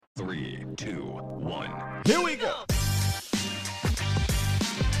3, 2, 1. Here we go.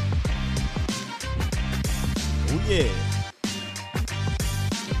 Oh, yeah.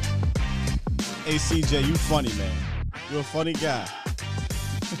 Hey, CJ, you funny, man. You're a funny guy.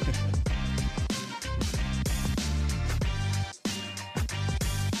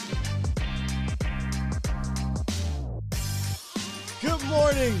 Good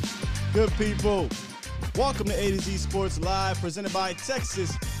morning, good people. Welcome to A to Z Sports Live, presented by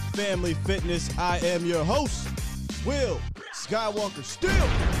Texas Family Fitness. I am your host, Will Skywalker Still.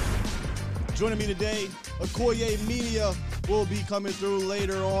 Joining me today, Akoye Media will be coming through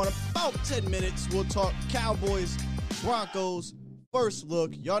later on. About 10 minutes, we'll talk Cowboys, Broncos, first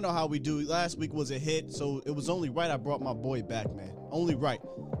look. Y'all know how we do. Last week was a hit, so it was only right I brought my boy back, man. Only right.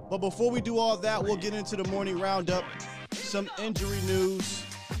 But before we do all that, we'll get into the morning roundup. Some injury news.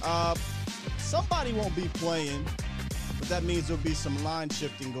 Somebody won't be playing, but that means there'll be some line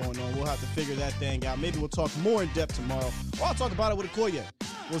shifting going on. We'll have to figure that thing out. Maybe we'll talk more in depth tomorrow, or I'll talk about it with Akoye.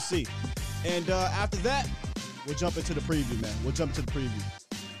 We'll see. And after that, we'll jump into the preview, man. We'll jump into the preview.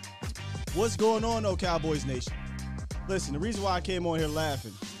 What's going on, though, Cowboys Nation? Listen, the reason why I came on here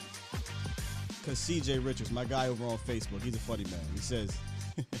laughing, because CJ Richards, my guy over on Facebook, he's a funny man. He says,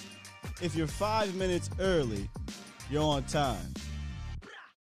 if you're 5 minutes early, you're on time.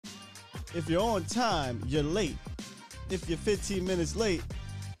 If you're on time, you're late. If you're 15 minutes late,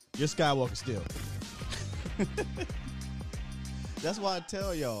 you're Skywalker Still. That's why I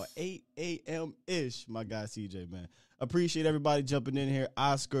tell y'all, 8 a.m.-ish, my guy CJ, man. Appreciate everybody jumping in here.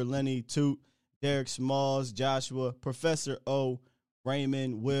 Oscar, Lenny, Toot, Derek Smalls, Joshua, Professor O,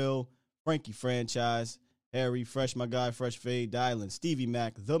 Raymond, Will, Frankie Franchise, Harry, Fresh, my guy, Fresh Fade, Dylan, Stevie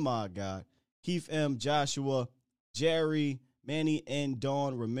Mac, The Mod God, Keith M, Joshua, Jerry, Manny N,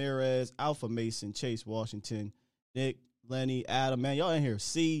 Dawn, Ramirez, Alpha Mason, Chase Washington, Nick, Lenny, Adam, man, y'all in here.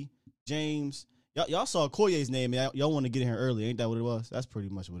 C, James, y'all saw Akoye's name. Y'all want to get in here early. Ain't that what it was? That's pretty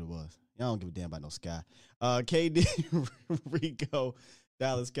much what it was. Y'all don't give a damn about no Sky. KD, Rico,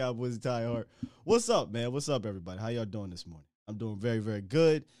 Dallas Cowboys, Ty Hart. What's up, man? What's up, everybody? How y'all doing this morning? I'm doing very, very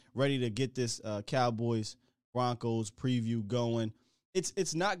good. Ready to get this Cowboys Broncos preview going.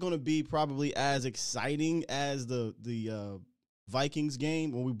 It's not going to be probably as exciting as the Vikings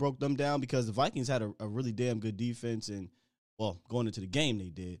game when we broke them down, because the Vikings had a really damn good defense, and, well, going into the game they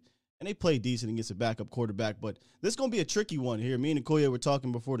did. And they played decent against a backup quarterback. But this is going to be a tricky one here. Me and Akoye were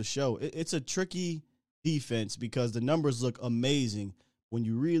talking before the show. It's a tricky defense because the numbers look amazing. When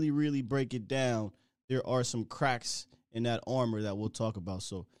you really, really break it down, there are some cracks in that armor that we'll talk about.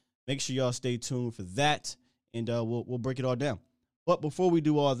 So make sure y'all stay tuned for that, and we'll break it all down. But before we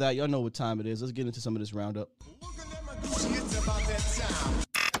do all that, y'all know what time it is. Let's get into some of this roundup. It's about that time.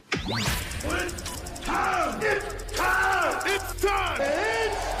 It's time! It's time! It's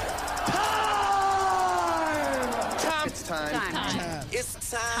time! It's time.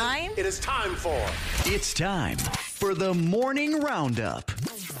 It's time. It is time for. It's time for the Morning Roundup.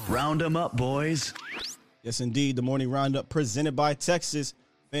 Round 'em up, boys. Yes, indeed. The morning roundup presented by Texas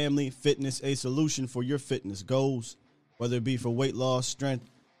Family Fitness, a solution for your fitness goals. Whether it be for weight loss, strength,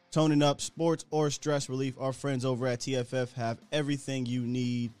 toning up, sports, or stress relief, our friends over at TFF have everything you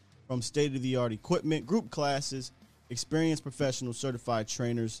need, from state-of-the-art equipment, group classes, experienced professional certified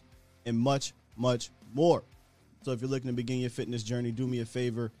trainers, and much, much more. So if you're looking to begin your fitness journey, do me a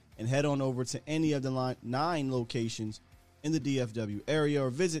favor and head on over to any of the 9 locations in the DFW area, or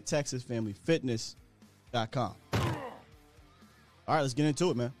visit TexasFamilyFitness.com. All right, let's get into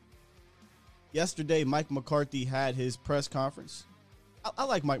it, man. Yesterday, Mike McCarthy had his press conference. I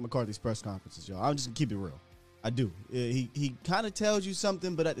like Mike McCarthy's press conferences, y'all. I'm just going to keep it real. I do. He kind of tells you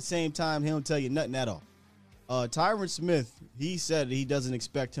something, but at the same time, he don't tell you nothing at all. Tyron Smith, he said he doesn't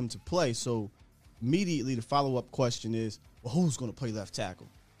expect him to play, so immediately the follow-up question is, well, who's going to play left tackle?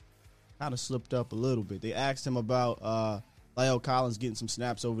 Kind of slipped up a little bit. They asked him about Lyle Collins getting some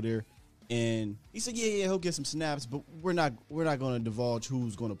snaps over there, and he said, yeah, he'll get some snaps, but we're not going to divulge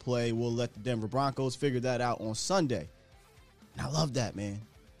who's going to play. We'll let the Denver Broncos figure that out on Sunday. And I love that, man.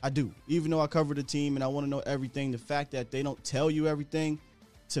 I do. Even though I cover the team and I want to know everything, the fact that they don't tell you everything,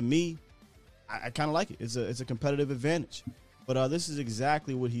 to me, I kind of like it. It's a competitive advantage. But this is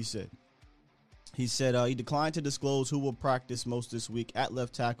exactly what he said. He said he declined to disclose who will practice most this week at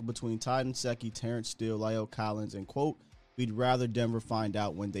left tackle between Ty Nsekhe, Terrence Steele, Lyle Collins, and, quote, we'd rather Denver find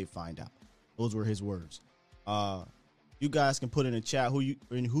out when they find out. Those were his words. You guys can put in the chat who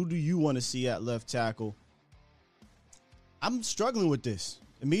do you want to see at left tackle. I'm struggling with this.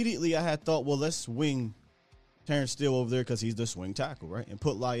 Immediately, I had thought, well, let's swing Terrence Steele over there because he's the swing tackle, right? And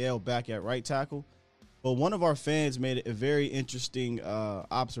put Lyle back at right tackle. But one of our fans made a very interesting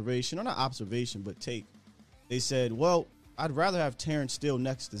observation, or not observation, but take. They said, well, I'd rather have Terrence Steele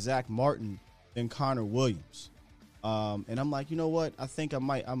next to Zach Martin than Connor Williams. And I'm like, you know what? I think I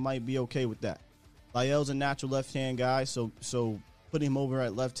might be okay with that. Lyell's a natural left-hand guy, so putting him over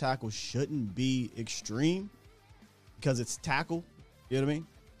at left tackle shouldn't be extreme because it's tackle. You know what I mean?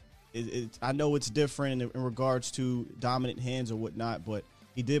 I know it's different in regards to dominant hands or whatnot, but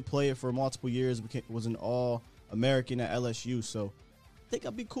he did play it for multiple years, was an All-American at LSU, so I think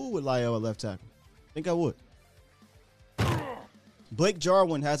I'd be cool with Lyell at left tackle. I think I would. Blake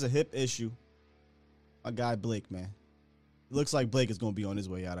Jarwin has a hip issue. My guy Blake, man. It looks like Blake is going to be on his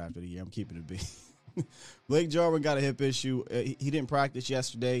way out after the year. I'm keeping it big. Blake Jarwin got a hip issue. He didn't practice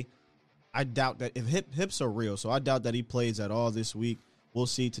yesterday. I doubt that if hips are real, so I doubt that he plays at all this week. We'll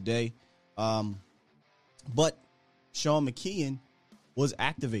see today. But Sean McKeon was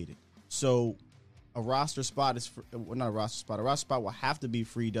activated. So a roster spot not a roster spot. A roster spot will have to be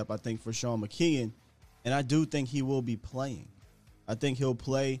freed up, I think, for Sean McKeon. And I do think he will be playing. I think he'll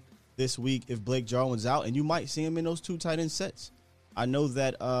play this week if Blake Jarwin's out, and you might see him in those 2 tight end sets. I know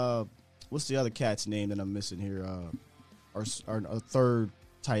that what's the other cat's name that I'm missing here? Our third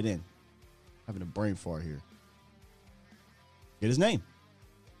tight end. Having a brain fart here. Get his name.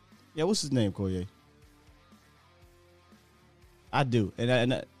 Yeah, what's his name, Akoye? I do,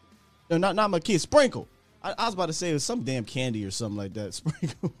 and no, not McKeon. Sprinkle. I was about to say it was some damn candy or something like that.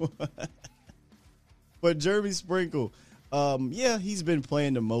 Sprinkle. But Jeremy Sprinkle. Yeah, he's been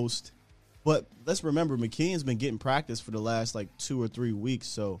playing the most, but let's remember McKeon's been getting practice for the last 2 or 3 weeks.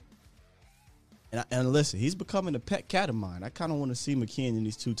 So, and listen, he's becoming a pet cat of mine. I kind of want to see McKeon in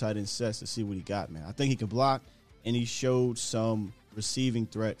these 2 tight end sets to see what he got, man. I think he can block, and he showed some receiving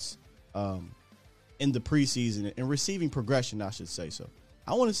threats in the preseason and receiving progression, I should say. So,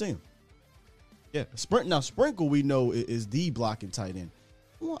 I want to see him. Yeah, Sprinkle we know is the blocking tight end.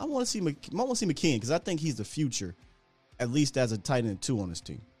 I want to see McKeon because I think he's the future. At least as a tight end 2 on this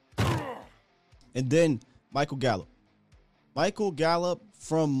team. And then Michael Gallup. Michael Gallup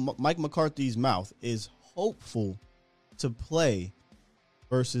from Mike McCarthy's mouth is hopeful to play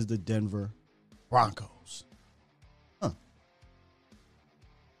versus the Denver Broncos. I'm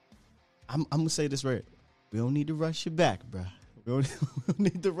going to say this right. We don't need to rush you back, bro. We don't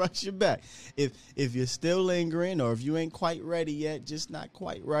need to rush you back. If you're still lingering or if you ain't quite ready yet, just not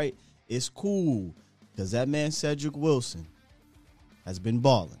quite right, it's cool. Because that man, Cedric Wilson, has been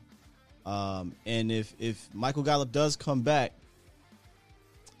balling. And if Michael Gallup does come back,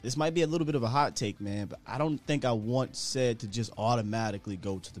 this might be a little bit of a hot take, man, but I don't think I want Ced to just automatically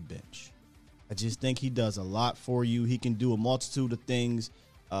go to the bench. I just think he does a lot for you. He can do a multitude of things,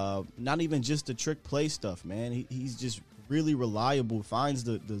 not even just the trick play stuff, man. He's just really reliable, finds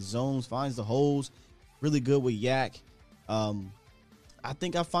the zones, finds the holes, really good with yak. I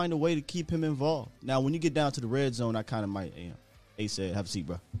think I find a way to keep him involved. Now, when you get down to the red zone, I kind of might, said, have a seat,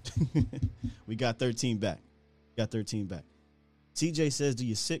 bro. We got 13 back. TJ says, do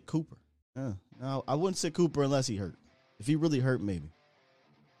you sit Cooper? No, I wouldn't sit Cooper unless he hurt. If he really hurt, maybe.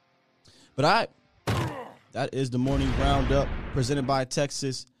 But that is the morning roundup presented by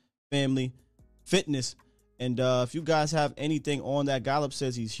Texas Family Fitness. And if you guys have anything on that, Gallup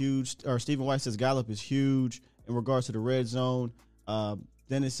says he's huge, or Stephen White says Gallup is huge in regards to the red zone.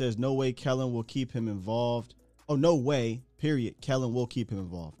 Then it says, no way Kellen will keep him involved. Oh, no way, period. Kellen will keep him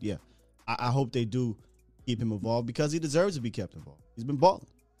involved. Yeah, I hope they do keep him involved because he deserves to be kept involved. He's been balling.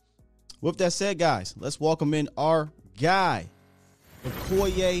 With that said, guys, let's welcome in our guy,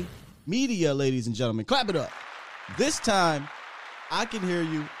 Akoye Media, ladies and gentlemen. Clap it up. This time, I can hear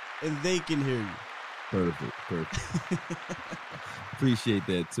you and they can hear you. Perfect. Appreciate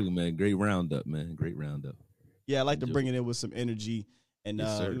that too, man. Great roundup, man. Great roundup. Yeah, I like to bring it in with some energy and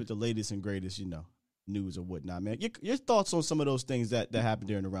yes, with the latest and greatest, news or whatnot, man. Your thoughts on some of those things that happened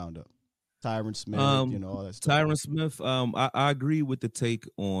during the roundup? Tyron Smith, all that stuff. Tyron Smith, I agree with the take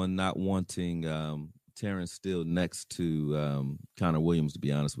on not wanting Terrence Steele next to Connor Williams, to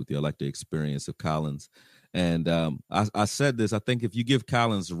be honest with you. I like the experience of Collins. And I said this, I think if you give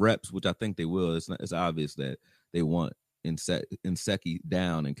Collins reps, which I think they will, it's obvious that they want Nsekhe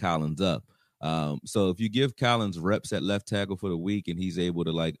down and Collins up. So if you give Collins reps at left tackle for the week and he's able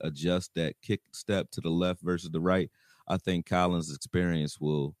to adjust that kick step to the left versus the right, I think Collins' experience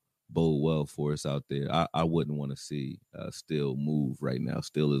will bode well for us out there. I wouldn't want to see Steele move right now.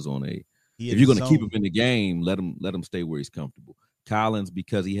 Steele is on if you're going to keep him in the game, let him stay where he's comfortable. Collins,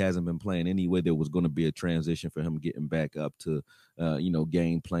 because he hasn't been playing anyway, there was going to be a transition for him getting back up to,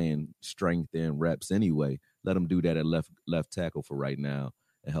 game plan strength and reps anyway. Let him do that at left tackle for right now.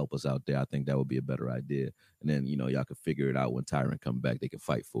 and help us out there. I think that would be a better idea. And then, y'all can figure it out when Tyron come back. They can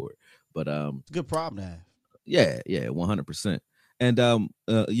fight for it. But it's a good problem to have. Yeah, 100%. And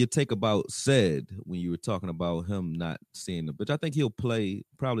your take about said when you were talking about him not seeing the, which I think he'll play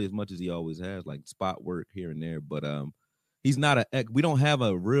probably as much as he always has, like spot work here and there. But he's not a X. We don't have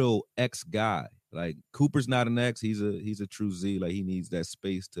a real X guy. Like Cooper's not an X. He's a true Z. Like he needs that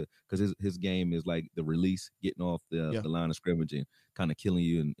space because his game is like the release, getting off the line of scrimmage and kind of killing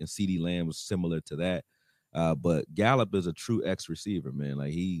you. And CeeDee Lamb was similar to that. But Gallup is a true X receiver, man.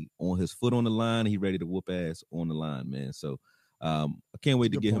 Like he on his foot on the line, he ready to whoop ass on the line, man. So I can't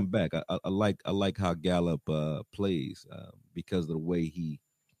wait to get him back. I like how Gallup plays because of the way he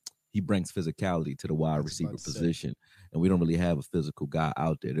brings physicality to the wide receiver position, and we don't really have a physical guy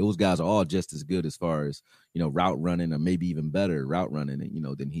out there. Those guys are all just as good as far as route running, or maybe even better route running,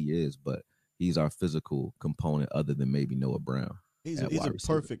 than he is. But he's our physical component, other than maybe Noah Brown. He's a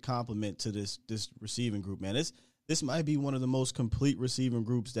perfect complement to this receiving group, man. This might be one of the most complete receiving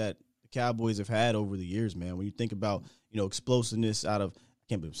groups that the Cowboys have had over the years, man. When you think about explosiveness out of, I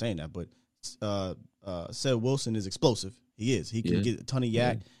can't believe I'm saying that, but Seth Wilson is explosive. He is. He can get a ton of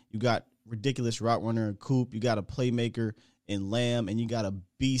yak. Yeah. You got ridiculous route runner in Coop. You got a playmaker in Lamb, and you got a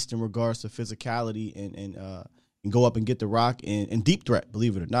beast in regards to physicality and go up and get the rock and deep threat.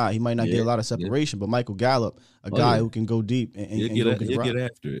 Believe it or not, he might not get a lot of separation, but Michael Gallup, a guy who can go deep and he'll get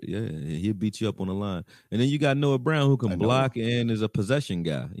after it. Yeah, he'll beat you up on the line. And then you got Noah Brown, who can block and is a possession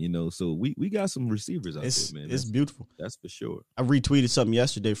guy. So we got some receivers out there, man. It's beautiful. That's for sure. I retweeted something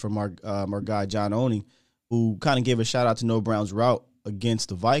yesterday from our guy John Oney, who kind of gave a shout out to Noah Brown's route against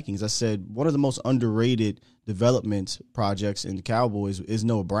the Vikings. I said one of the most underrated development projects in the Cowboys is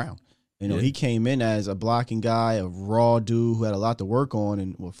Noah Brown. He came in as a blocking guy, a raw dude who had a lot to work on,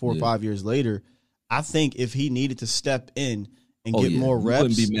 and 4 or 5 years later, I think if he needed to step in and get more reps, you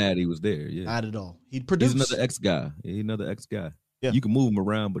wouldn't be mad he was there. Yeah, not at all. He'd produce. He's another X guy. Yeah, you can move him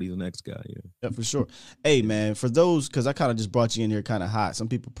around, but he's an X guy. Yeah, for sure. Hey, man, for those, because I kind of just brought you in here kind of hot. Some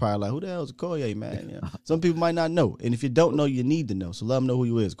people probably like, who the hell is Akoye, man? Some people might not know, and if you don't know, you need to know. So let them know who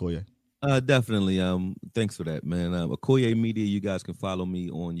you is, Akoye. Definitely. Thanks for that, man. Akoye Media, you guys can follow me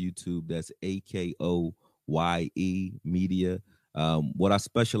on YouTube. That's Akoye Media. What I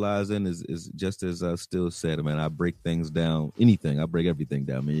specialize in is just as I still said, man, I break things down. I break everything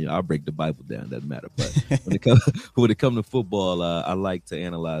down. I mean, I break the Bible down. Doesn't matter. But when it comes to football, I like to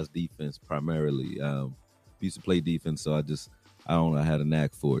analyze defense primarily. Used to play defense, so I don't know, I had a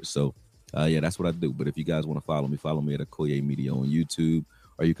knack for it. So that's what I do. But if you guys want to follow me at Akoye Media on YouTube.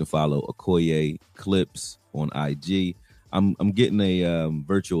 Or you can follow Akoye Clips on IG. I'm getting a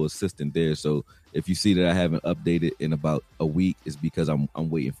virtual assistant there, so if you see that I haven't updated in about a week, it's because I'm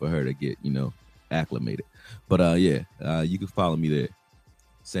waiting for her to get acclimated. But you can follow me there.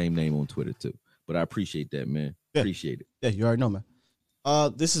 Same name on Twitter too. But I appreciate that, man. Yeah. Appreciate it. Yeah, you already know, man.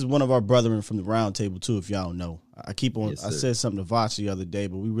 This is one of our brethren from the round table too, if y'all don't know. I keep on. Yes, I said something to Voch the other day,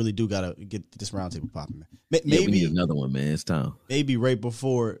 but we really do gotta get this round table popping, man. Maybe we need another one, man. It's time. Maybe right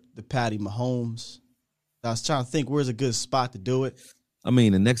before the Patty Mahomes. I was trying to think where's a good spot to do it. I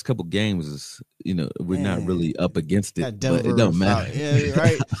mean, the next couple games is, we're not really up against it, but it don't matter. Yeah,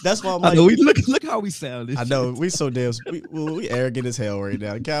 right. That's why I'm like, I know, look how we sound. I know we so damn we arrogant as hell right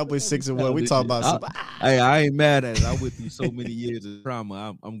now. The Cowboys 6-1. We talk about. Hey, I ain't mad at it. I'm with you so many years of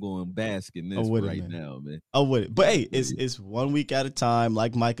trauma. I'm going bask in this right now, man. I'm with it. But hey, it's 1 week at a time.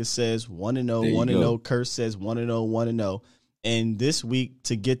 Like Micah says, 1-0, 1-0. Curse says 1-0, 1-0. And this week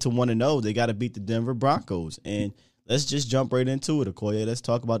to get to 1-0, they got to beat the Denver Broncos. And let's just jump right into it, Akoye. Let's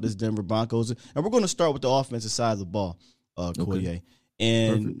talk about this Denver Broncos. And we're going to start with the offensive side of the ball, Akoye. Okay.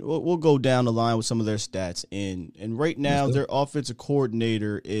 And we'll go down the line with some of their stats. And right now, their offensive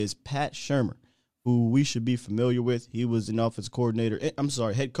coordinator is Pat Shurmur, who we should be familiar with. He was an offensive coordinator.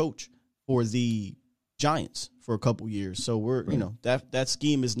 Head coach for the Giants for a couple years. So we're, that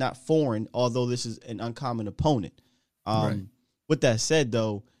scheme is not foreign, although this is an uncommon opponent. With that said,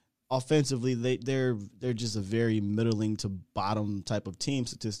 though, offensively, they're just a very middling to bottom type of team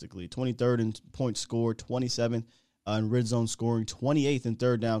statistically. 23rd in points scored, 27th in red zone scoring, 28th in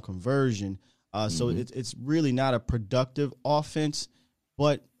third down conversion. So it's really not a productive offense.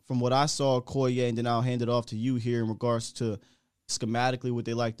 But from what I saw, Akoye, and then I'll hand it off to you here in regards to schematically what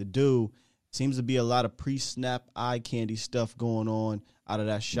they like to do, seems to be a lot of pre-snap eye candy stuff going on out of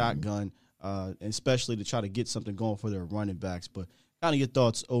that shotgun, especially to try to get something going for their running backs. But kind of your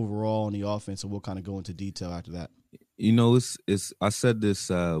thoughts overall on the offense, and we'll kind of go into detail after that. It's I said this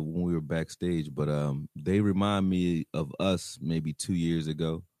when we were backstage, but they remind me of us maybe 2 years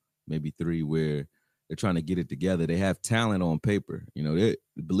ago, maybe 3, where They're trying to get it together. They have talent on paper. You know,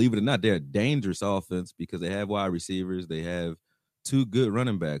 believe it or not, they're a dangerous offense because they have wide receivers. They have two good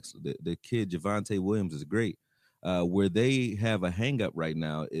running backs. The kid, Javonte Williams, is great. Where they have a hang-up right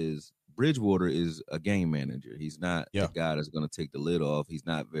now is Bridgewater is a game manager. He's not the guy that's going to take the lid off. He's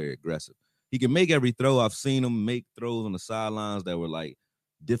not very aggressive. He can make every throw. I've seen him make throws on the sidelines that were like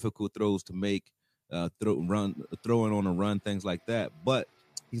difficult throws to make, throwing on a run, things like that. But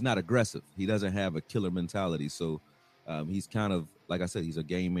he's not aggressive. He doesn't have a killer mentality. So he's kind of, like I said, he's a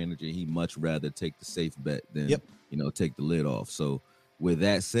game manager. He'd much rather take the safe bet than, take the lid off. So with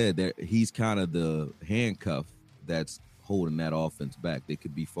that said, he's kind of the handcuff that's holding that offense back. They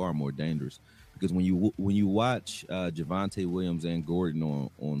could be far more dangerous because when you watch Javonte Williams and Gordon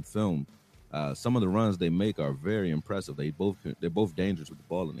on film, some of the runs they make are very impressive. They're both dangerous with the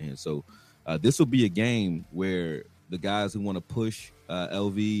ball in their hand. So this will be a game where the guys who want to push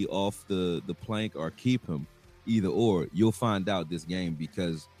LV off the plank or keep him, either or, you'll find out this game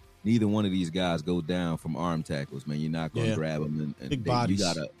because neither one of these guys go down from arm tackles, man. You're not going to grab them. And big bodies.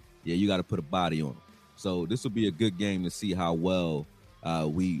 You gotta put a body on them. So this will be a good game to see how well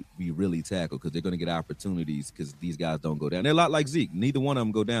we really tackle because they're going to get opportunities because these guys don't go down. They're a lot like Zeke. Neither one of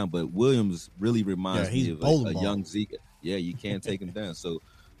them go down, but Williams really reminds me of a young Zeke. Yeah, you can't take him down. So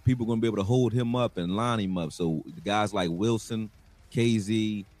people are going to be able to hold him up and line him up. So the guys like Wilson,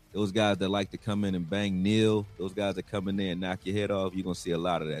 KZ, those guys that like to come in and bang Neil, those guys that come in there and knock your head off, you're going to see a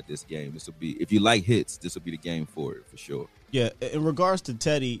lot of that this game. This will be, if you like hits, this will be the game for it, for sure. Yeah, in regards to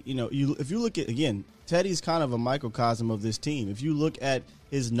Teddy, if you look at, again, Teddy's kind of a microcosm of this team. If you look at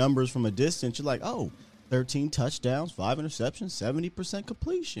his numbers from a distance, you're like, 13 touchdowns, 5 interceptions, 70%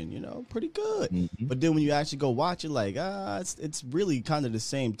 completion, pretty good. Mm-hmm. But then when you actually go watch it, like, it's really kind of the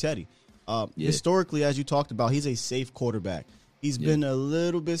same Teddy. Historically, as you talked about, he's a safe quarterback. He's been a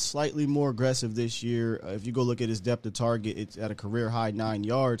little bit slightly more aggressive this year. If you go look at his depth of target, it's at a career-high 9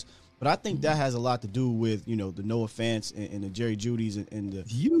 yards. But I think that has a lot to do with, the Noah Fants and the Jerry Judys and the.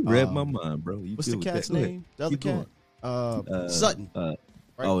 You read my mind, bro. What's the cat's name? The other cat? Sutton. Right?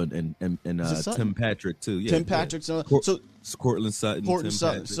 Oh, and Tim Patrick too. Yeah, Tim Patrick. So Cortland Sutton. Cortland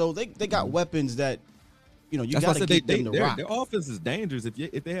Sutton. Patrick. So they got weapons that, you got to get them to rock. Their offense is dangerous.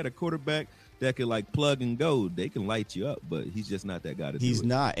 If they had a quarterback that could like plug and go, they can light you up. But he's just not that guy to do it. He's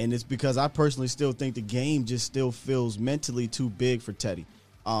not, and it's because I personally still think the game just still feels mentally too big for Teddy.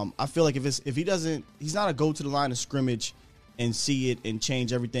 I feel like if he doesn't, he's not a go to the line of scrimmage and see it and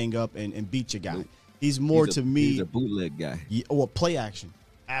change everything up and beat your guy. Nope. He's more to me. He's a bootleg guy. Or play action.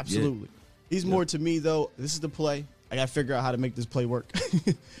 Absolutely. Yeah. He's more to me, though. This is the play. I got to figure out how to make this play work.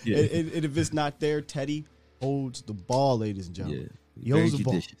 and if it's not there, Teddy holds the ball, ladies and gentlemen. Yeah. He holds the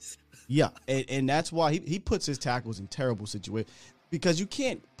ball. Yeah, and that's why he puts his tackles in terrible situations because you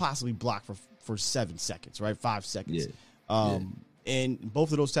can't possibly block for 7 seconds, right? 5 seconds. Yeah. And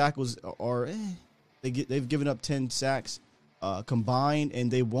both of those tackles are they've given up 10 sacks combined, and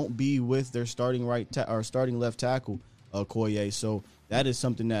they won't be with their starting starting left tackle, Akoye. So that is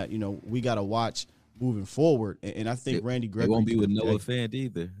something that we got to watch moving forward. And I think Randy Gregory won't be with Noah Fant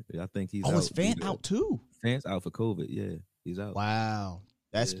either. I think he's out. Oh, is Fant out too? Fant's out for COVID. Yeah, he's out. Wow.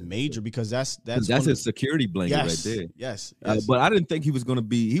 That's major because that's his security blanket right there. Yes. But I didn't think he was going to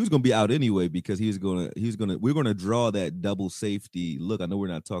be out anyway because we're going to draw that double safety look. I know we're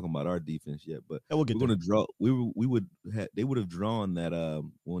not talking about our defense yet, but we're going to draw. They would have drawn that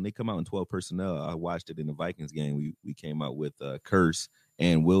when they come out in 12 personnel. I watched it in the Vikings game. We came out with Curse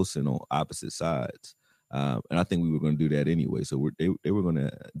and Wilson on opposite sides, and I think we were going to do that anyway. So they were going to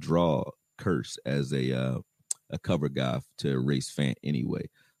draw Curse as a cover guy to erase Fant anyway.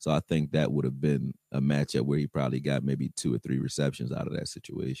 So I think that would have been a matchup where he probably got maybe 2 or 3 receptions out of that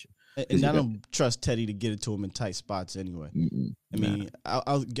situation. And I don't trust Teddy to get it to him in tight spots anyway. I mean,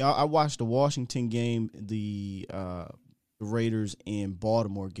 I watched the Washington game, the Raiders and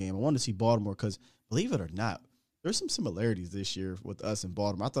Baltimore game. I wanted to see Baltimore because, believe it or not, there's some similarities this year with us and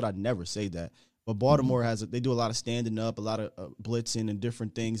Baltimore. I thought I'd never say that. But Baltimore they do a lot of standing up, a lot of blitzing and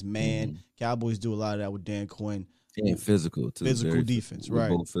different things. Cowboys do a lot of that with Dan Quinn. And physical too. Physical defense, right?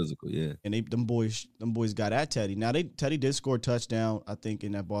 Both physical, yeah. And them boys got at Teddy. Now Teddy did score a touchdown, I think,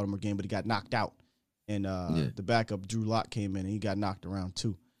 in that Baltimore game, but he got knocked out. And the backup Drew Lock came in and he got knocked around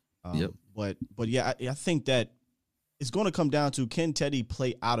too. But yeah, I think that it's going to come down to, can Teddy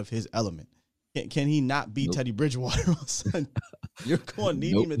play out of his element? Can he not be Teddy Bridgewater all of a sudden? You're going to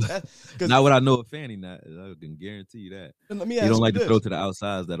need him to test. Not what I know of Fanny. I can guarantee you that. Let me ask you don't like to throw to the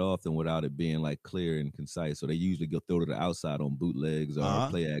outsides that often without it being like clear and concise. So they usually go throw to the outside on bootlegs or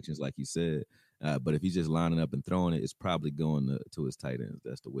play actions, like you said. But if he's just lining up and throwing it, it's probably going to his tight ends.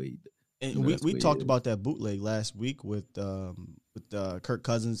 That's the way And You know, we that's talked weird. about that bootleg last week with Kirk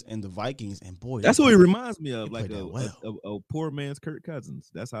Cousins and the Vikings, and boy, That's what he reminds me of, they like played that well. a poor man's Kirk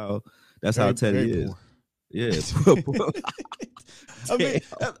Cousins. That's how Very Teddy is. poor. Yeah. I mean,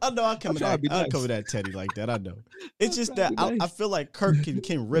 Damn. I know I come I'm trying to be I nice. come at Teddy like that. I know. It's just trying to that be I nice. feel like Kirk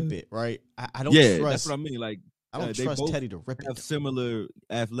can rip it, right? I don't Yeah, trust. that's what I mean. Like I don't they trust both Teddy to rip have it. similar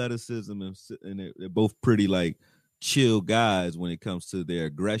athleticism, and they're both pretty like chill guys when it comes to their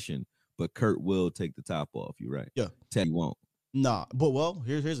aggression. But Kurt will take the top off. You're right. Yeah. Teddy won't. Nah, but well,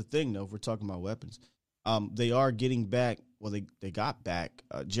 here's the thing though. If we're talking about weapons, they are getting back. Well, they got back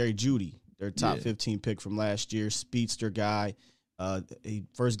Jerry Jeudy, their top 15 pick from last year, speedster guy. He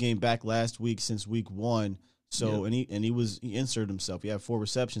first game back last week since week 1. So and he inserted himself. He had 4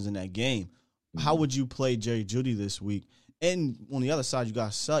 receptions in that game. How would you play Jerry Jeudy this week? And on the other side, you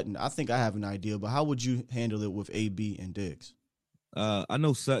got Sutton. I think I have an idea, but how would you handle it with AB and Diggs? I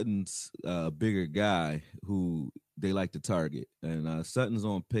know Sutton's a bigger guy who they like to target, and Sutton's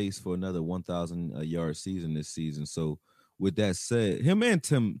on pace for another 1,000 yard season this season. So, with that said, him and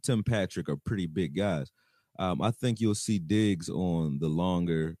Tim Patrick are pretty big guys. I think you'll see Diggs on the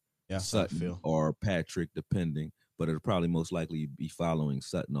longer Sutton or Patrick, depending, but it'll probably most likely be following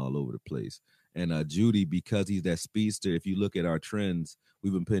Sutton all over the place. And Jeudy, because he's that speedster, if you look at our trends,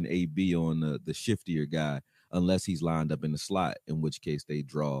 we've been putting AB on the shiftier guy, unless he's lined up in the slot, in which case they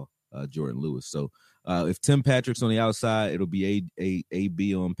draw Jordan Lewis. So if Tim Patrick's on the outside, it'll be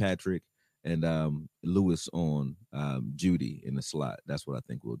AB on Patrick and Lewis on Jeudy in the slot. That's what I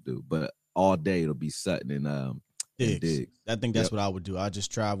think we'll do. But all day it'll be Sutton and Diggs. I think that's what I would do. I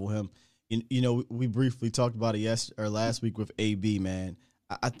just travel him. You know, we briefly talked about it last week with AB, man.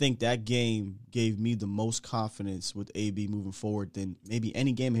 I think that game gave me the most confidence with AB moving forward than maybe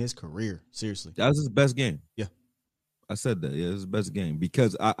any game in his career. Seriously, that was his best game. Yeah, I said that. Yeah, it was his best game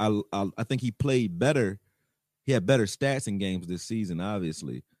because I think he played better. He had better stats in games this season,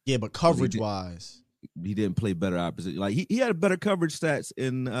 obviously. Yeah, but coverage wise, he didn't play better opposite. Like he had better coverage stats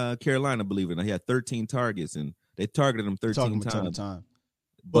in Carolina, believe it or not. He had 13 targets and they targeted him 13 times.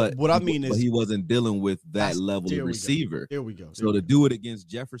 But what I mean is he wasn't dealing with that level of receiver. There we go. So to do it against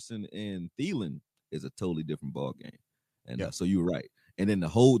Jefferson and Thielen is a totally different ball game. And so you're right. And then to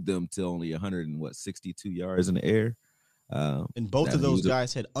hold them to only 162 yards in the air. And both of those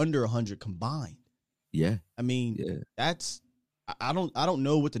guys had under 100 combined. Yeah. I mean, that's I don't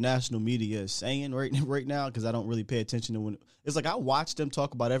know what the national media is saying right now because I don't really pay attention to when it's like I watch them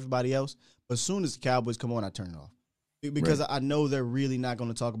talk about everybody else, but as soon as the Cowboys come on, I turn it off. Because I know they're really not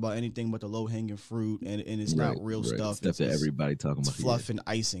going to talk about anything but the low-hanging fruit, and it's not real stuff. Stuff that everybody talking about. It's fluff and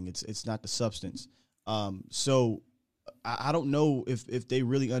icing. It's not the substance. So I don't know if they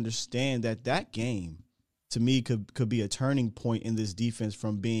really understand that game, to me, could be a turning point in this defense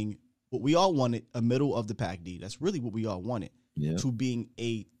from being what we all wanted, a middle-of-the-pack D. That's really what we all wanted, to being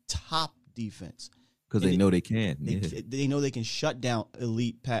a top defense. Because they know they can. They know they can shut down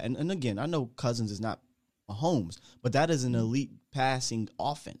elite pass. And again, I know Cousins is not Mahomes, but that is an elite passing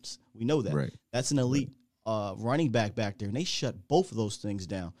offense. We know that. Right. That's an elite running back there, and they shut both of those things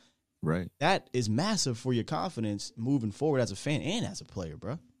down. Right. That is massive for your confidence moving forward as a fan and as a player,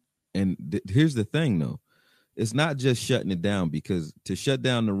 bro. And here's the thing, though. It's not just shutting it down, because to shut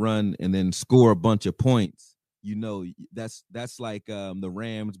down the run and then score a bunch of points, you know, that's like the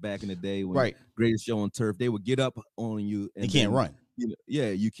Rams back in the day when Greatest Show on Turf, they would get up on you. And they can't run.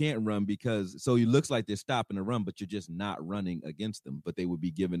 You can't run because so it looks like they're stopping the run, but you're just not running against them. But they would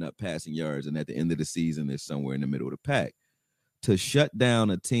be giving up passing yards, and at the end of the season, they're somewhere in the middle of the pack. To shut down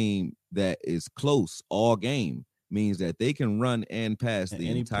a team that is close all game means that they can run and pass the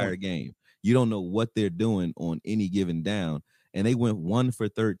entire game. You don't know what they're doing on any given down, and they went 1 for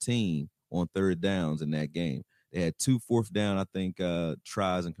 13 on third downs in that game. They had 2 fourth down, I think,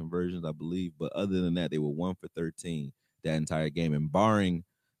 tries and conversions, I believe. But other than that, they were 1 for 13 that entire game. And barring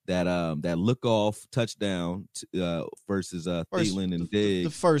that look-off touchdown versus Thielen and Diggs. The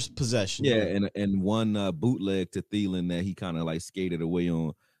first possession. Yeah, and one bootleg to Thielen that he kind of like skated away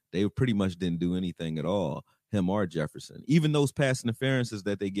on. They pretty much didn't do anything at all, him or Jefferson. Even those pass interferences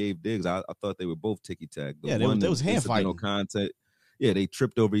that they gave Diggs, I thought they were both ticky-tack. There was hand fighting. Contact. Yeah, they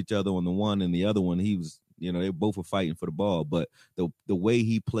tripped over each other on the one, and the other one, he was, they both were fighting for the ball. But the way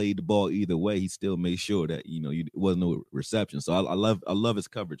he played the ball either way, he still made sure that, it wasn't no reception. So I love his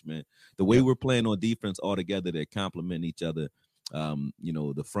coverage, man. The way we're playing on defense all together, they're complementing each other.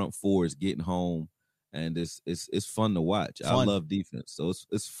 The front four is getting home, and it's fun to watch. I Fun. love defense, so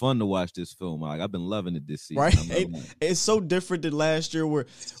it's fun to watch this film. Like, I've been loving it this season. Right? It's so different than last year where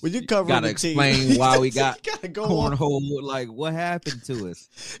when you cover gotta the team, explain why we got you gotta go on. cornhole. Like, what happened to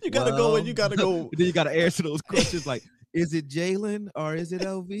us? You gotta go and you gotta go. Then you gotta answer those questions like, is it Jalen or is it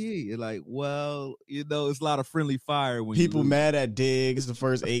LVE? Like, well, it's a lot of friendly fire when People you lose. mad at Diggs the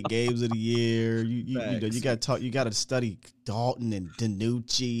first 8 games of the year. You got to talk. You got to study Dalton and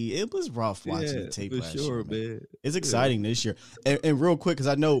DiNucci. It was rough watching the tape last year. Man. It's exciting this year. And real quick, because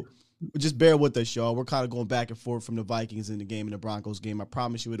I know, just bear with us, y'all. We're kind of going back and forth from the Vikings in the game and the Broncos game. I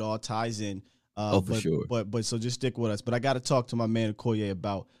promise you, it all ties in. For sure. But so just stick with us. But I got to talk to my man Akoye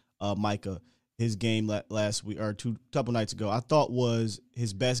about Micah. His game last week or couple nights ago, I thought was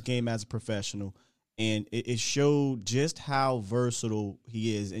his best game as a professional, and it showed just how versatile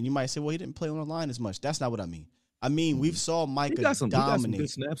he is. And you might say, well, he didn't play on the line as much. That's not what I mean. I mean, we've saw Micah he got some dominate. good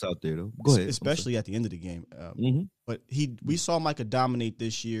snaps out there, though. Go ahead. Especially at the end of the game. But we saw Micah dominate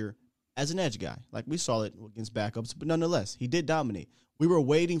this year as an edge guy. Like, we saw it against backups, but nonetheless, he did dominate. We were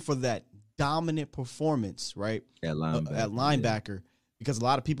waiting for that dominant performance, right? At linebacker. Yeah. Because a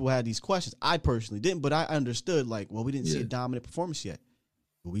lot of people had these questions. I personally didn't, but I understood, like, well, we didn't see a dominant performance yet.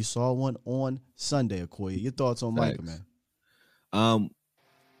 But we saw one on Sunday, Akoye. Your thoughts on Micah, man?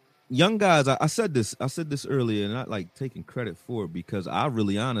 Young guys, I said this earlier, and not like taking credit for it, because I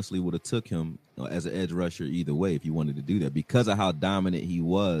really honestly would have took him as an edge rusher either way if you wanted to do that, because of how dominant he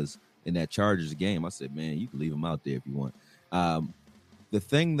was in that Chargers game. I said, man, you can leave him out there if you want. The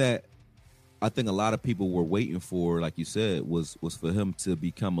thing that I think a lot of people were waiting for, like you said, was for him to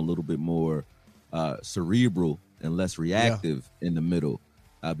become a little bit more cerebral and less reactive in the middle,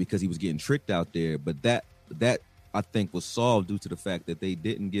 because he was getting tricked out there. But that I think was solved due to the fact that they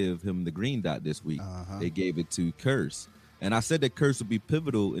didn't give him the green dot this week. They gave it to Curse. And I said that Curse would be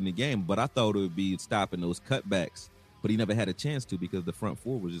pivotal in the game, but I thought it would be stopping those cutbacks. But he never had a chance to, because the front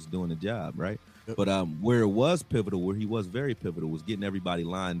four was just doing the job, right? Yep. But where it was pivotal, where he was very pivotal, was getting everybody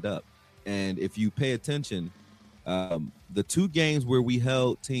lined up. And if you pay attention, the 2 games where we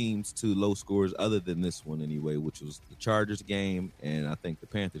held teams to low scores, other than this one anyway, which was the Chargers game and I think the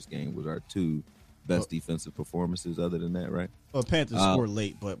Panthers game, was our 2 best defensive performances. Other than that, right? Well, Panthers scored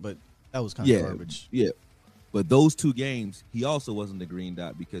late, but that was kind of garbage. Yeah, but those 2 games, he also wasn't the green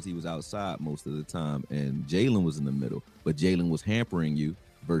dot because he was outside most of the time, and Jalen was in the middle. But Jalen was hampering you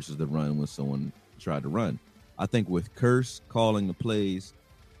versus the run when someone tried to run. I think with Curse calling the plays,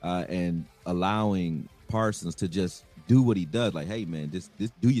 and allowing Parsons to just do what he does, like, hey, man, just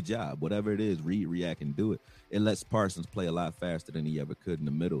do your job. Whatever it is, read, react, and do it. It lets Parsons play a lot faster than he ever could in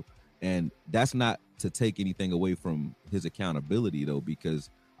the middle. And that's not to take anything away from his accountability, though,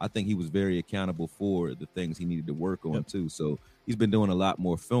 because I think he was very accountable for the things he needed to work on, too. So he's been doing a lot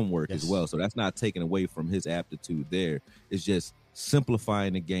more film work as well. So that's not taken away from his aptitude there. It's just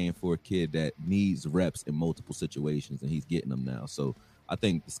simplifying the game for a kid that needs reps in multiple situations, and he's getting them now. So I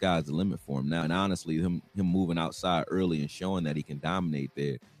think the sky's the limit for him now. And honestly, him moving outside early and showing that he can dominate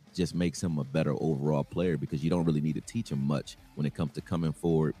there just makes him a better overall player, because you don't really need to teach him much when it comes to coming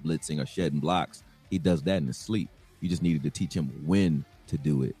forward, blitzing, or shedding blocks. He does that in his sleep. You just needed to teach him when to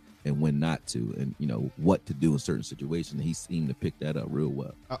do it and when not to, and what to do in certain situations. And he seemed to pick that up real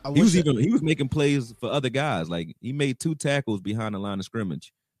well. He was making plays for other guys. Like, he made 2 tackles behind the line of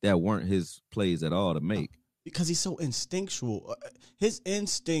scrimmage that weren't his plays at all to make. Because he's so instinctual. His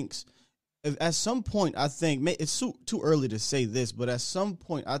instincts, at some point, I think, it's too early to say this, but at some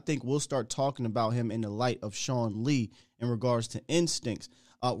point, I think we'll start talking about him in the light of Sean Lee in regards to instincts.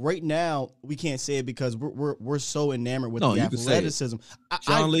 Right now, we can't say it because we're so enamored with the athleticism.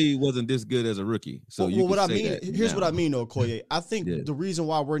 Sean Lee wasn't this good as a rookie, so you what I say mean. that Here's now. what I mean, though, Akoye. I think the reason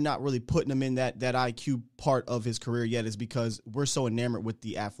why we're not really putting him in that IQ part of his career yet is because we're so enamored with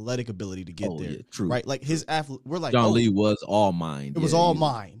the athletic ability to get there. Yeah, true. Right? Like we're like, Sean Lee was all mind. It was all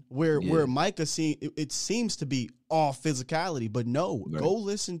mind. Where Micah it seems to be all physicality, but no. Right. Go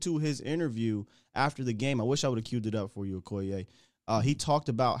listen to his interview after the game. I wish I would have queued it up for you, Akoye. He talked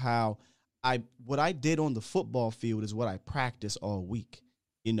about how what I did on the football field is what I practice all week,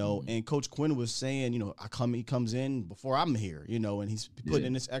 and Coach Quinn was saying, he comes in before I'm here, and he's putting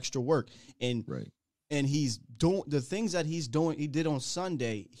in this extra work, and he's doing the things that he did on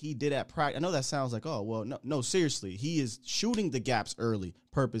Sunday, he did at practice. I know that sounds like, oh, well, no, seriously, he is shooting the gaps early,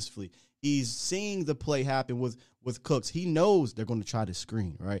 purposefully. He's seeing the play happen with Cooks. He knows they're going to try to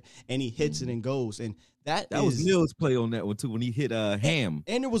screen, right? And he hits it and goes, and that was Mills' play on that one too, when he hit Ham.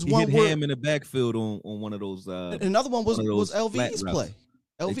 And there was he one hit Ham in the backfield on one of those. Another one was LV's play.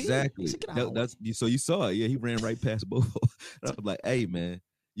 LV, exactly. So you saw it. Yeah, he ran right past both. I was like, hey, man,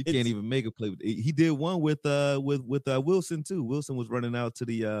 You can't even make a play. He did one with Wilson too. Wilson was running out to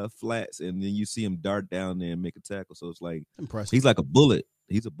the flats, and then you see him dart down there and make a tackle. So it's like impressive. He's like a bullet.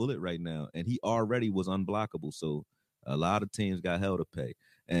 He's a bullet right now, and he already was unblockable. So a lot of teams got hell to pay,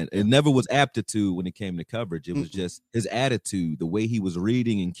 and it never was aptitude when it came to coverage. It was just his attitude, the way he was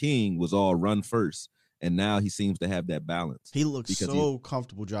reading and King was all run first. And now he seems to have that balance. He looks so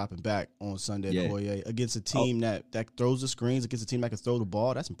comfortable dropping back on Sunday, Akoye, against a team that throws the screens, against a team that can throw the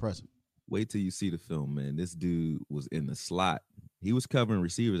ball. That's impressive. Wait till you see the film, man. This dude was in the slot. He was covering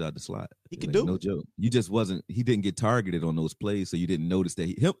receivers out the slot. He could do no joke. You just wasn't. He didn't get targeted on those plays, so you didn't notice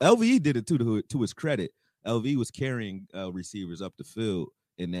that. LVE did it too. To his credit, LVE was carrying receivers up the field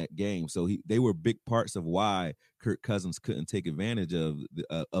in that game, so they were big parts of why Kirk Cousins couldn't take advantage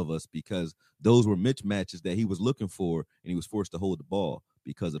of us, because those were mismatches that he was looking for, and he was forced to hold the ball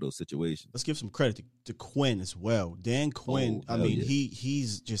because of those situations. Let's give some credit to Quinn as well. Dan Quinn,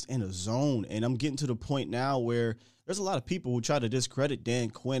 he's just in a zone, and I'm getting to the point now where there's a lot of people who try to discredit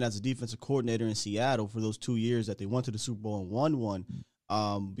Dan Quinn as a defensive coordinator in Seattle for those 2 years that they went to the Super Bowl and won one,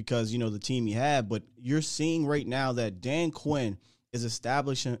 because, the team he had. But you're seeing right now that Dan Quinn is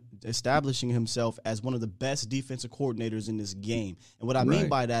establishing himself as one of the best defensive coordinators in this game. And what I mean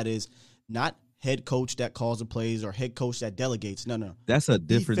by that is not head coach that calls the plays or head coach that delegates. No. That's a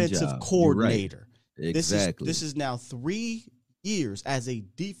different defensive job. coordinator. Right. Exactly. This is now 3 years as a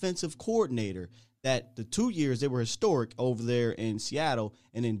defensive coordinator, that the 2 years they were historic over there in Seattle,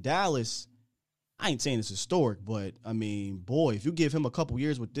 and in Dallas, I ain't saying it's historic, but I mean, boy, if you give him a couple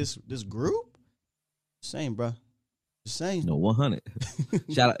years with this group, same, bro. Just saying. No, 100.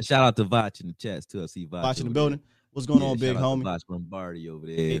 shout out to Vach in the chats too. I see Vach in the building. What's going on, big homie? Vach Lombardi over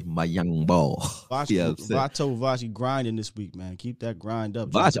there, my young ball. Vach told Vach he grinding this week, man. Keep that grind up.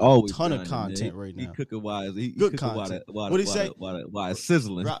 Vach always a ton of content right now. He cooking wise. Good content. What did he say? While it's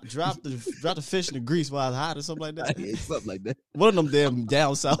sizzling. Drop the fish in the grease while it's hot or something like that. Yeah, something like that. One of them damn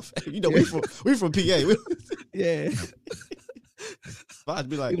down south. We from PA. Yeah. Vach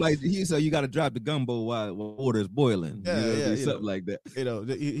be like, so you got to drop the gumbo while water is boiling. Yeah, something like that.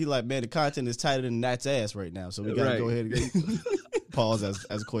 He like, man, the content is tighter than Nat's ass right now, so we got to go ahead and pause as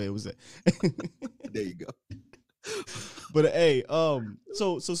Akoye was saying. There you go. But hey,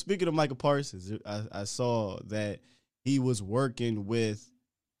 so speaking of Micah Parsons, I saw that he was working with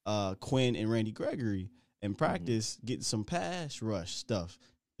Quinn and Randy Gregory in practice, getting some pass rush stuff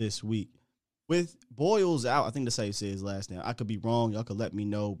this week. With Boyles out, I think that's how you say his last name. I could be wrong. Y'all could let me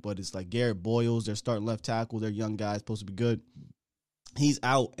know. But it's like Garrett Boyles, their starting left tackle. They're young guys, supposed to be good. He's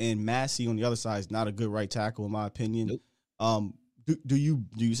out, and Massey on the other side is not a good right tackle, in my opinion. Nope. Do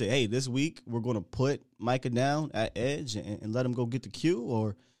you say, hey, this week we're going to put Micah down at edge and let him go get the Q?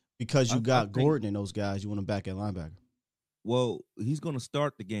 Or because you got Gordon and those guys, you want him back at linebacker? Well, he's going to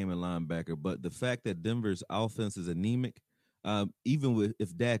start the game at linebacker, but the fact that Denver's offense is anemic, even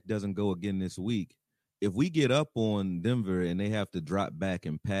if Dak doesn't go again this week, if we get up on Denver and they have to drop back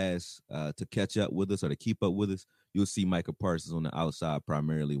and pass to catch up with us or to keep up with us, you'll see Micah Parsons on the outside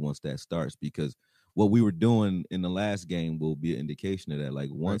primarily once that starts, because what we were doing in the last game will be an indication of that. Like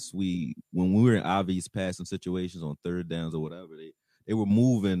when we were in obvious passing situations on third downs or whatever, they were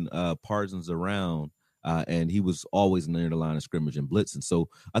moving Parsons around. And he was always near the line of scrimmage and blitzing. So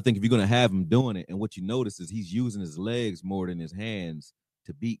I think if you're going to have him doing it, and what you notice is he's using his legs more than his hands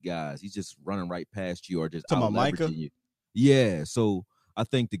to beat guys. He's just running right past you or just out-leveraging you. Yeah, so I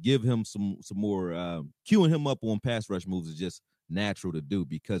think to give him some more queuing him up on pass rush moves is just natural to do,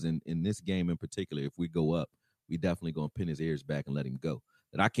 because in this game in particular, if we go up, we definitely going to pin his ears back and let him go.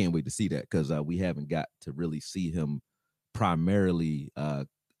 And I can't wait to see that, because we haven't got to really see him primarily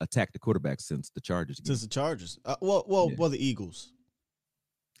attack the quarterback since the Chargers game. Since the Chargers. Well, the Eagles.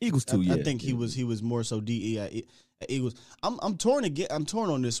 Eagles too, I think he was more so DE at Eagles. I'm torn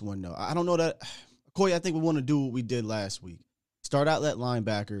on this one though. I don't know that Akoye, I think we want to do what we did last week. Start out at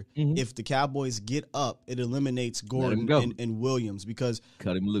linebacker. Mm-hmm. If the Cowboys get up, it eliminates Gordon and Williams, because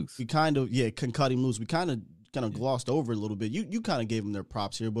cut him loose. We kind of can cut him loose. We kind of glossed over it a little bit. You kind of gave them their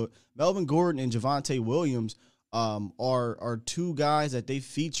props here, but Melvin Gordon and Javonte Williams are two guys that they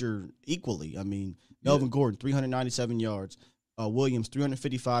feature equally. I mean, Melvin Gordon, 397 yards. Williams,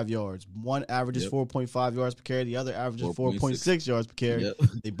 355 yards. One averages 4.5 yards per carry. The other averages 4.6 yards per carry. Yep.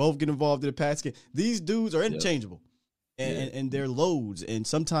 They both get involved in the pass game. These dudes are interchangeable, and they're loads. And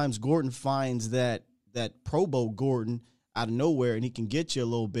sometimes Gordon finds that Pro Bowl Gordon out of nowhere, and he can get you a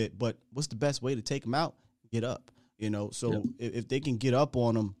little bit. But what's the best way to take him out? Get up. So if they can get up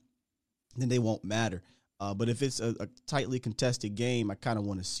on him, then they won't matter. But if it's a tightly contested game, I kind of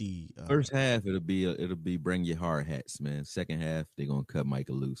want to see. First half, it'll be bring your hard hats, man. Second half, they're gonna cut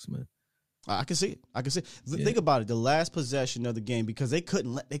Micah loose, man. I can see it. I can see it. Yeah. Think about it. The last possession of the game, because they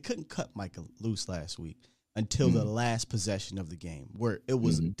couldn't cut Micah loose last week until the last possession of the game, where it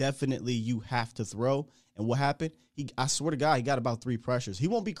was definitely you have to throw. And what happened? I swear to God, he got about 3 pressures. He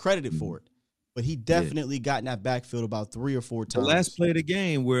won't be credited for it, but he definitely got in that backfield about 3 or 4 times. The last play of the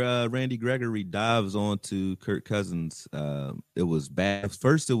game where Randy Gregory dives onto Kirk Cousins, it was bad.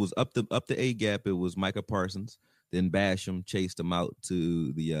 First, it was up the A gap. It was Micah Parsons. Then Basham chased him out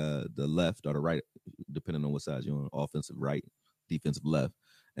to the left or the right, depending on what side you're on, offensive right, defensive left.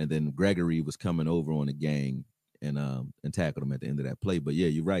 And then Gregory was coming over on the gang and tackled him at the end of that play. But yeah,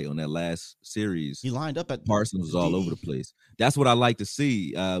 you're right. On that last series, he lined up at Parsons was all over the place. That's what I like to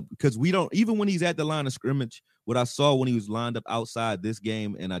see, because we don't, even when he's at the line of scrimmage, what I saw when he was lined up outside this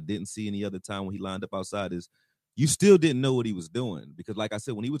game, and I didn't see any other time when he lined up outside, is you still didn't know what he was doing. Because like I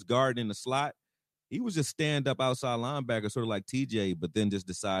said, when he was guarding in the slot, he was just stand up outside linebacker, sort of like TJ, but then just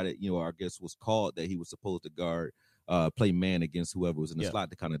decided, or I guess was called that he was supposed to guard, play man against whoever was in the slot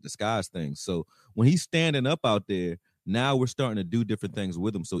to kind of disguise things. So when he's standing up out there, now we're starting to do different things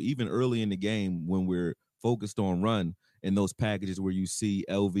with him. So even early in the game, when we're focused on run in those packages where you see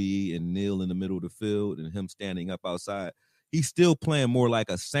LVE and Neal in the middle of the field and him standing up outside, he's still playing more like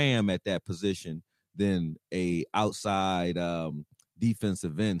a Sam at that position than a outside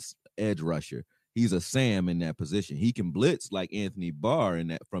defensive ends edge rusher. He's a Sam in that position. He can blitz like Anthony Barr in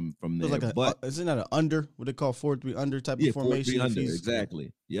that from there. Like isn't that an under? What they call 4-3 under type of formation? 4-3 under,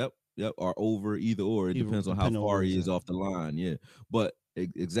 exactly. Yep. Or over, either or. It depends on how far he is off the line. Yeah, but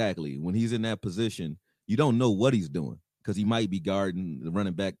exactly when he's in that position, you don't know what he's doing because he might be guarding the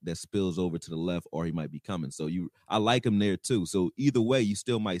running back that spills over to the left, or he might be coming. So I like him there too. So either way, you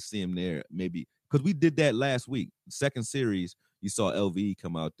still might see him there, maybe because we did that last week. Second series, you saw LVE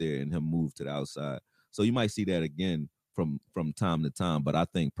come out there and him move to the outside. So you might see that again from time to time, but I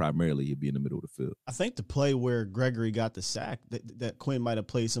think primarily he'll be in the middle of the field. I think the play where Gregory got the sack, that Quinn might have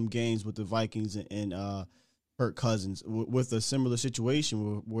played some games with the Vikings and Kirk Cousins with a similar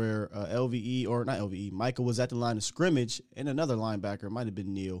situation where LVE, or not LVE, Michael was at the line of scrimmage and another linebacker, it might have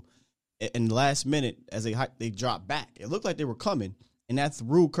been Neal. In the last minute, as they dropped back, it looked like they were coming, and that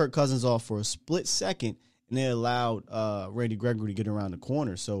threw Kirk Cousins off for a split second, and they allowed Randy Gregory to get around the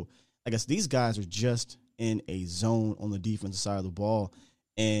corner. So I guess these guys are just in a zone on the defensive side of the ball.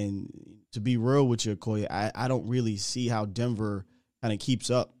 And to be real with you, Akoye, I don't really see how Denver kind of keeps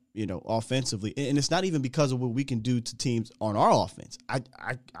up, offensively. And it's not even because of what we can do to teams on our offense.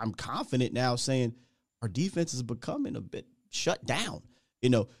 I'm confident now saying our defense is becoming a bit shut down.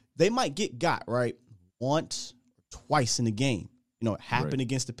 They might get got, right, once or twice in the game. It happened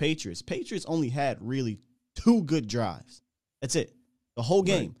against the Patriots. Patriots only had really 2 good drives. That's it. The whole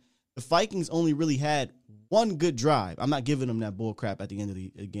game. Right. The Vikings only really had 1 good drive. I'm not giving them that bull crap at the end of the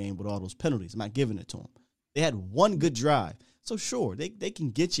game with all those penalties. I'm not giving it to them. They had 1 good drive. So, sure, they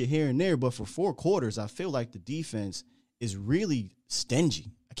can get you here and there, but for 4 quarters, I feel like the defense is really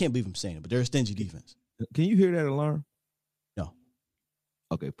stingy. I can't believe I'm saying it, but they're a stingy defense. Can you hear that alarm? No.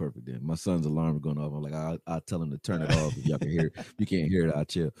 Okay, perfect then. My son's alarm is going off. I'm like, I'll tell him to turn it off if y'all can hear it. If you can't hear it, I'll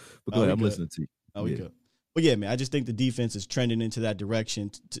chill. But go ahead, I'm listening to you. Oh, we good. But, yeah, man, I just think the defense is trending into that direction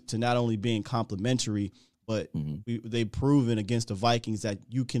to not only being complimentary, but they've proven against the Vikings that